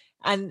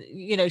 And,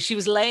 she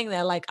was laying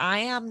there like, I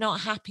am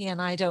not happy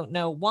and I don't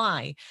know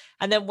why.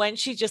 And then when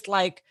she just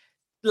like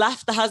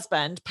left the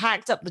husband,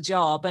 packed up the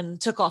job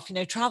and took off,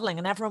 traveling,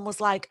 and everyone was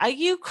like, are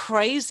you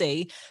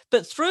crazy?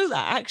 But through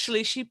that,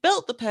 actually, she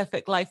built the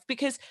perfect life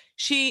because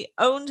she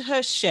owned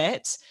her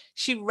shit.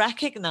 She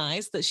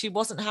recognized that she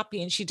wasn't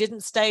happy and she didn't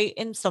stay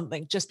in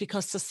something just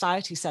because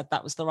society said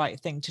that was the right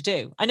thing to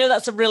do. I know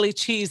that's a really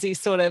cheesy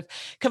sort of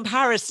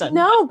comparison.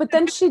 No, but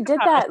then she did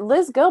Comparison. that.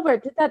 Liz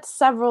Gilbert did that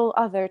several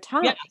other Yeah.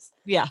 times.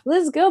 Yeah.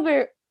 Liz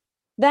Gilbert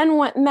then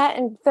met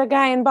the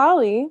guy in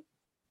Bali.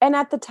 And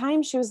at the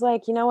time she was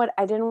like, you know what?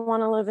 I didn't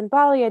want to live in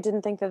Bali. I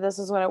didn't think that this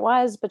is what it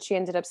was, but she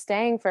ended up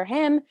staying for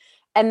him.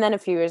 And then a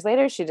few years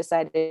later, she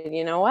decided,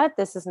 you know what?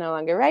 This is no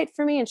longer right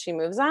for me. And she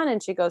moves on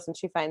and she goes and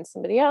she finds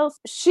somebody else.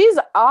 She's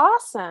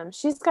awesome.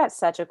 She's got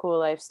such a cool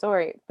life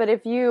story. But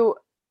if you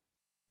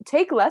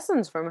take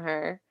lessons from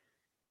her,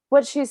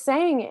 what she's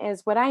saying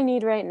is what I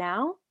need right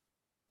now,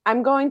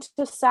 I'm going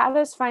to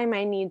satisfy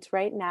my needs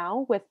right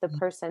now with the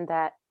person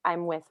that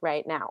I'm with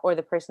right now, or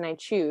the person I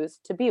choose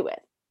to be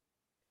with.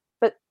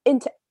 But in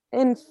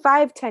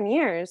 5-10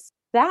 years,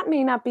 that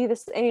may not be the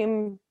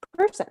same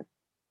person.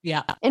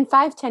 Yeah. In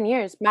 5-10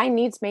 years, my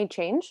needs may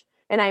change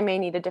and I may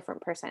need a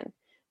different person.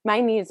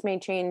 My needs may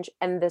change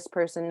and this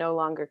person no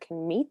longer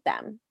can meet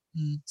them.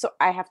 So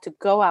I have to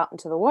go out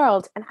into the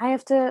world and I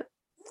have to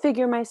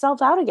figure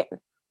myself out again.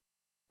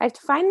 I have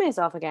to find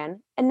myself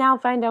again and now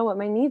find out what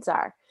my needs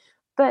are.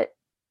 But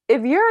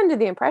if you're under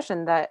the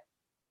impression that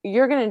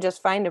you're going to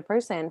just find a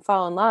person,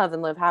 fall in love,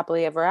 and live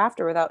happily ever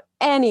after without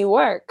any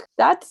work,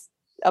 that's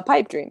a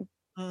pipe dream.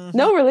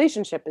 No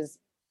relationship is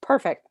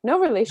perfect. No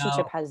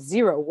relationship has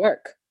zero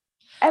work.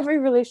 Every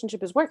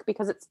relationship is work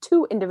because it's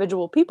two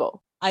individual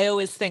people. I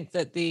always think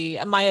that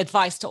my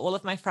advice to all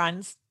of my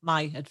friends,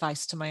 my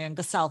advice to my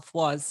younger self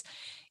was,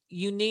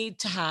 you need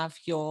to have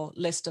your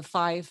list of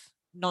 5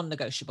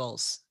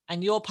 non-negotiables,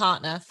 and your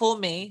partner, for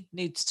me,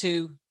 needs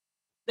to,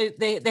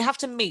 they have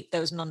to meet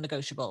those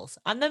non-negotiables,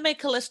 and then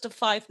make a list of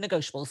 5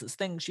 negotiables. It's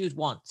things you'd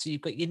want. So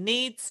you've got your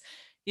needs,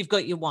 you've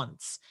got your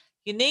wants.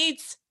 Your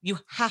needs, you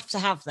have to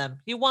have them.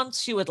 Your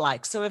wants, you would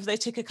like. So if they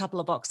tick a couple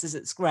of boxes,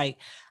 it's great.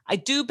 I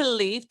do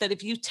believe that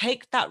if you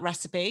take that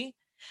recipe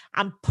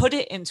and put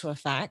it into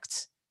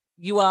effect,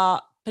 you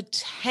are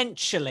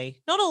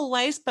potentially, not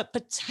always, but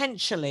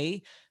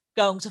potentially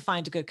going to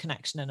find a good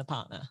connection in a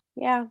partner.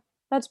 Yeah,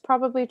 that's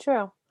probably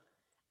true.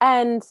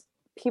 And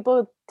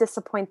people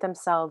disappoint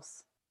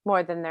themselves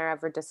more than they're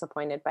ever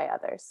disappointed by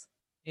others.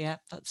 Yeah,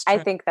 that's true. I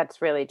think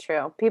that's really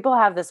true. People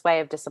have this way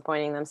of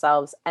disappointing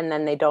themselves and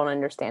then they don't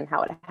understand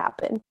how it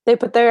happened. They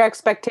put their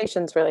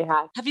expectations really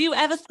high. Have you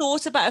ever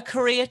thought about a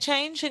career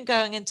change and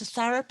going into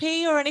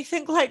therapy or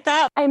anything like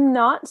that? I'm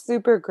not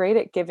super great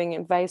at giving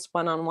advice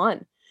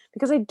one-on-one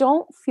because I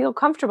don't feel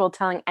comfortable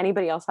telling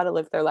anybody else how to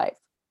live their life.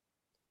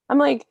 I'm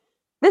like,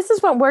 this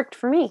is what worked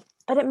for me,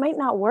 but it might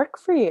not work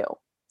for you.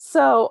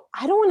 So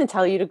I don't want to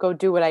tell you to go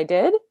do what I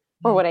did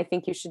or what I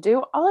think you should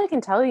do. All I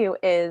can tell you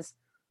is,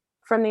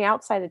 from the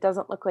outside, it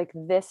doesn't look like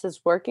this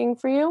is working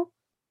for you.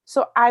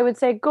 So I would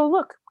say, go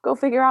look, go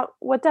figure out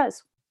what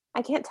does.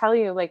 I can't tell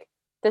you like,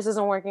 this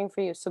isn't working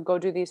for you. So go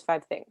do these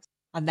 5 things.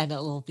 And then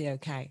it'll all be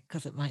okay,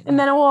 because it might not. And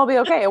then it will all be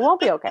okay. It won't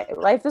be okay.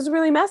 Life is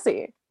really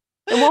messy.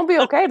 It won't be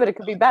okay, but it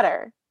could be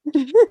better.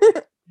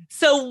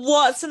 So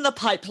what's in the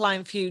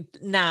pipeline for you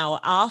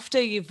now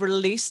after you've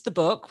released the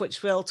book,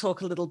 which we'll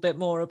talk a little bit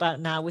more about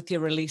now with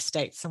your release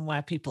dates and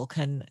where people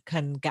can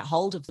get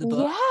hold of the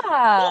book?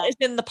 Yeah. What is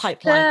in the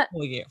pipeline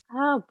for you?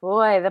 Oh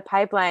boy, the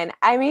pipeline.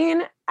 I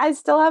mean, I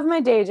still have my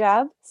day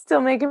job,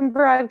 still making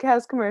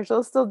broadcast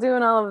commercials, still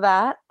doing all of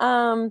that.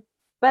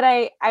 But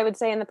I would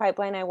say in the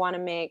pipeline, I want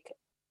to make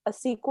a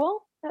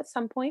sequel at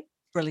some point.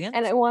 Brilliant.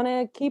 And I want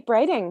to keep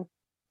writing.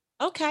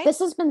 Okay. This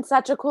has been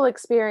such a cool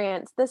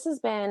experience. This has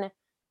been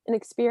an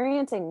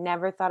experience I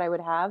never thought I would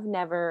have,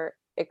 never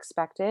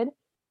expected.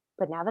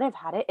 But now that I've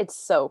had it, it's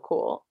so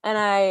cool.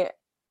 And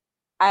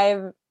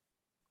I've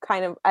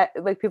kind of,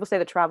 like people say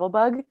the travel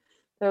bug.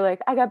 They're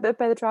like, I got bit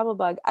by the travel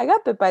bug. I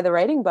got bit by the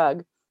writing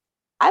bug.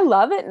 I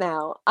love it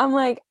now. I'm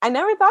like, I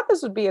never thought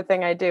this would be a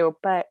thing I do,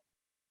 but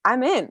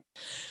I'm in.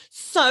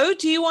 So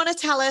do you want to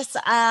tell us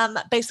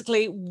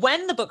basically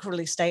when the book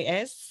release date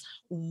is,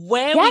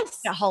 where we can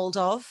get hold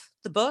of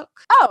the book?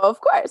 Oh, of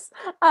course.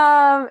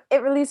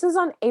 It releases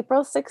on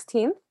April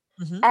 16th.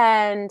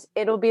 And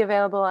it'll be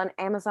available on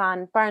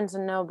Amazon, Barnes &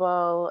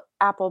 Noble,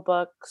 Apple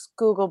Books,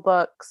 Google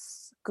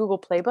Books, Google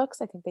Play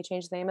Books. I think they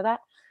changed the name of that.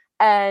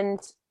 And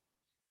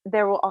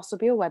there will also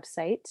be a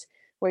website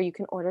where you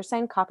can order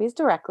signed copies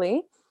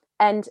directly.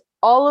 And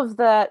all of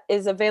that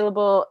is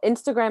available.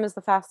 Instagram is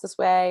the fastest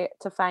way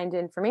to find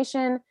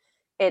information.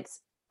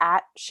 It's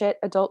at Shit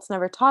Adults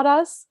Never Taught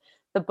Us.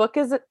 The book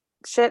is at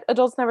Shit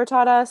Adults Never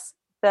Taught Us.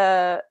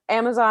 The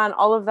Amazon,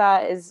 all of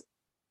that is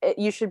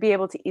you should be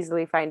able to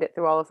easily find it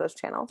through all of those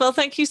channels. Well,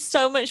 thank you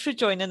so much for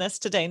joining us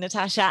today,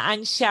 Natasha,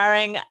 and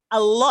sharing a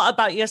lot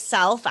about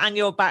yourself and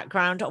your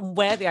background and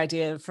where the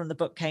idea from the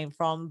book came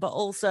from, but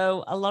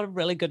also a lot of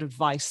really good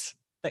advice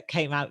that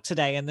came out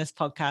today in this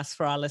podcast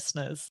for our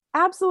listeners.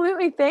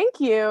 Absolutely. Thank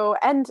you.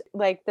 And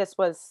like, this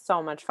was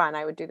so much fun.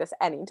 I would do this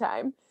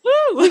anytime.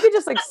 Woo! We could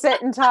just like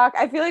sit and talk.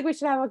 I feel like we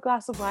should have a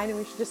glass of wine and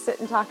we should just sit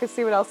and talk and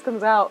see what else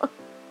comes out.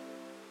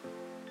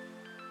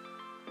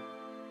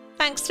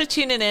 Thanks for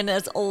tuning in,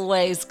 as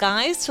always,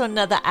 guys, to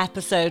another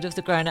episode of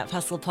the Grown Up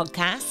Hustle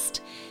podcast.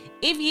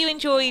 If you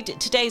enjoyed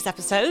today's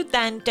episode,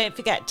 then don't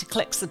forget to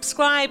click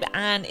subscribe.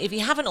 And if you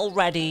haven't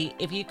already,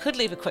 if you could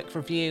leave a quick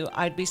review,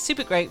 I'd be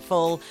super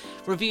grateful.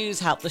 Reviews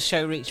help the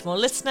show reach more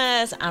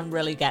listeners and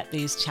really get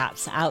these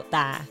chats out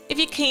there. If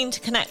you're keen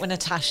to connect with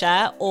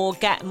Natasha or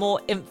get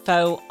more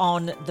info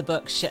on the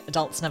book Shit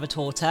Adults Never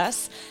Taught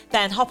Us,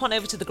 then hop on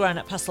over to the Grown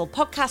Up Hustle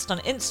podcast on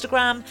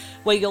Instagram,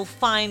 where you'll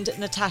find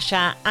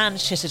Natasha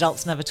and Shit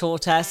Adults Never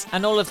Taught Us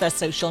and all of their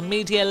social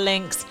media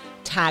links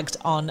tagged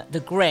on the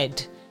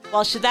grid.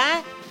 Whilst you're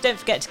there, don't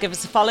forget to give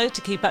us a follow to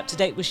keep up to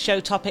date with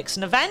show topics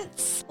and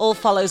events. All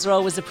follows are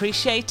always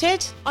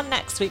appreciated. On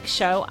next week's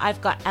show,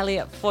 I've got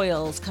Elliot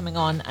Foyles coming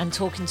on and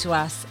talking to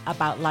us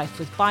about life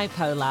with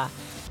bipolar.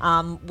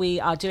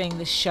 We are doing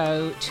this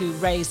show to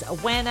raise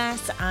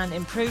awareness and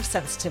improve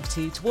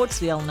sensitivity towards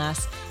the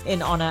illness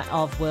in honour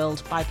of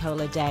World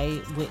Bipolar Day,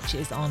 which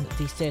is on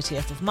the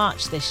 30th of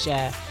March this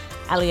year.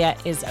 Elliot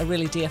is a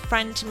really dear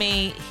friend to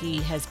me. He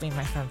has been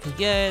my friend for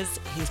years.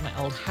 He's my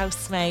old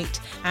housemate.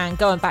 And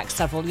going back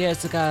several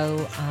years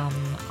ago,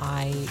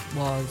 I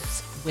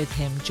was with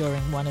him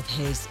during one of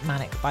his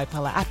manic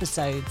bipolar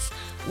episodes.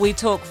 We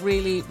talk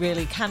really,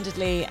 really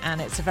candidly, and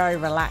it's a very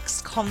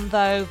relaxed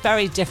convo,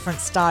 very different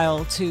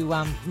style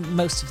to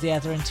most of the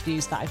other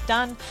interviews that I've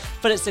done,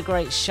 but it's a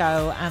great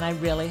show, and I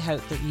really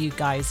hope that you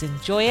guys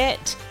enjoy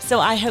it. So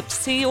I hope to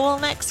see you all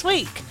next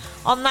week.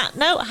 On that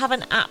note, have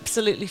an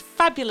absolutely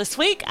fabulous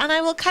week, and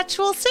I will catch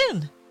you all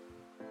soon.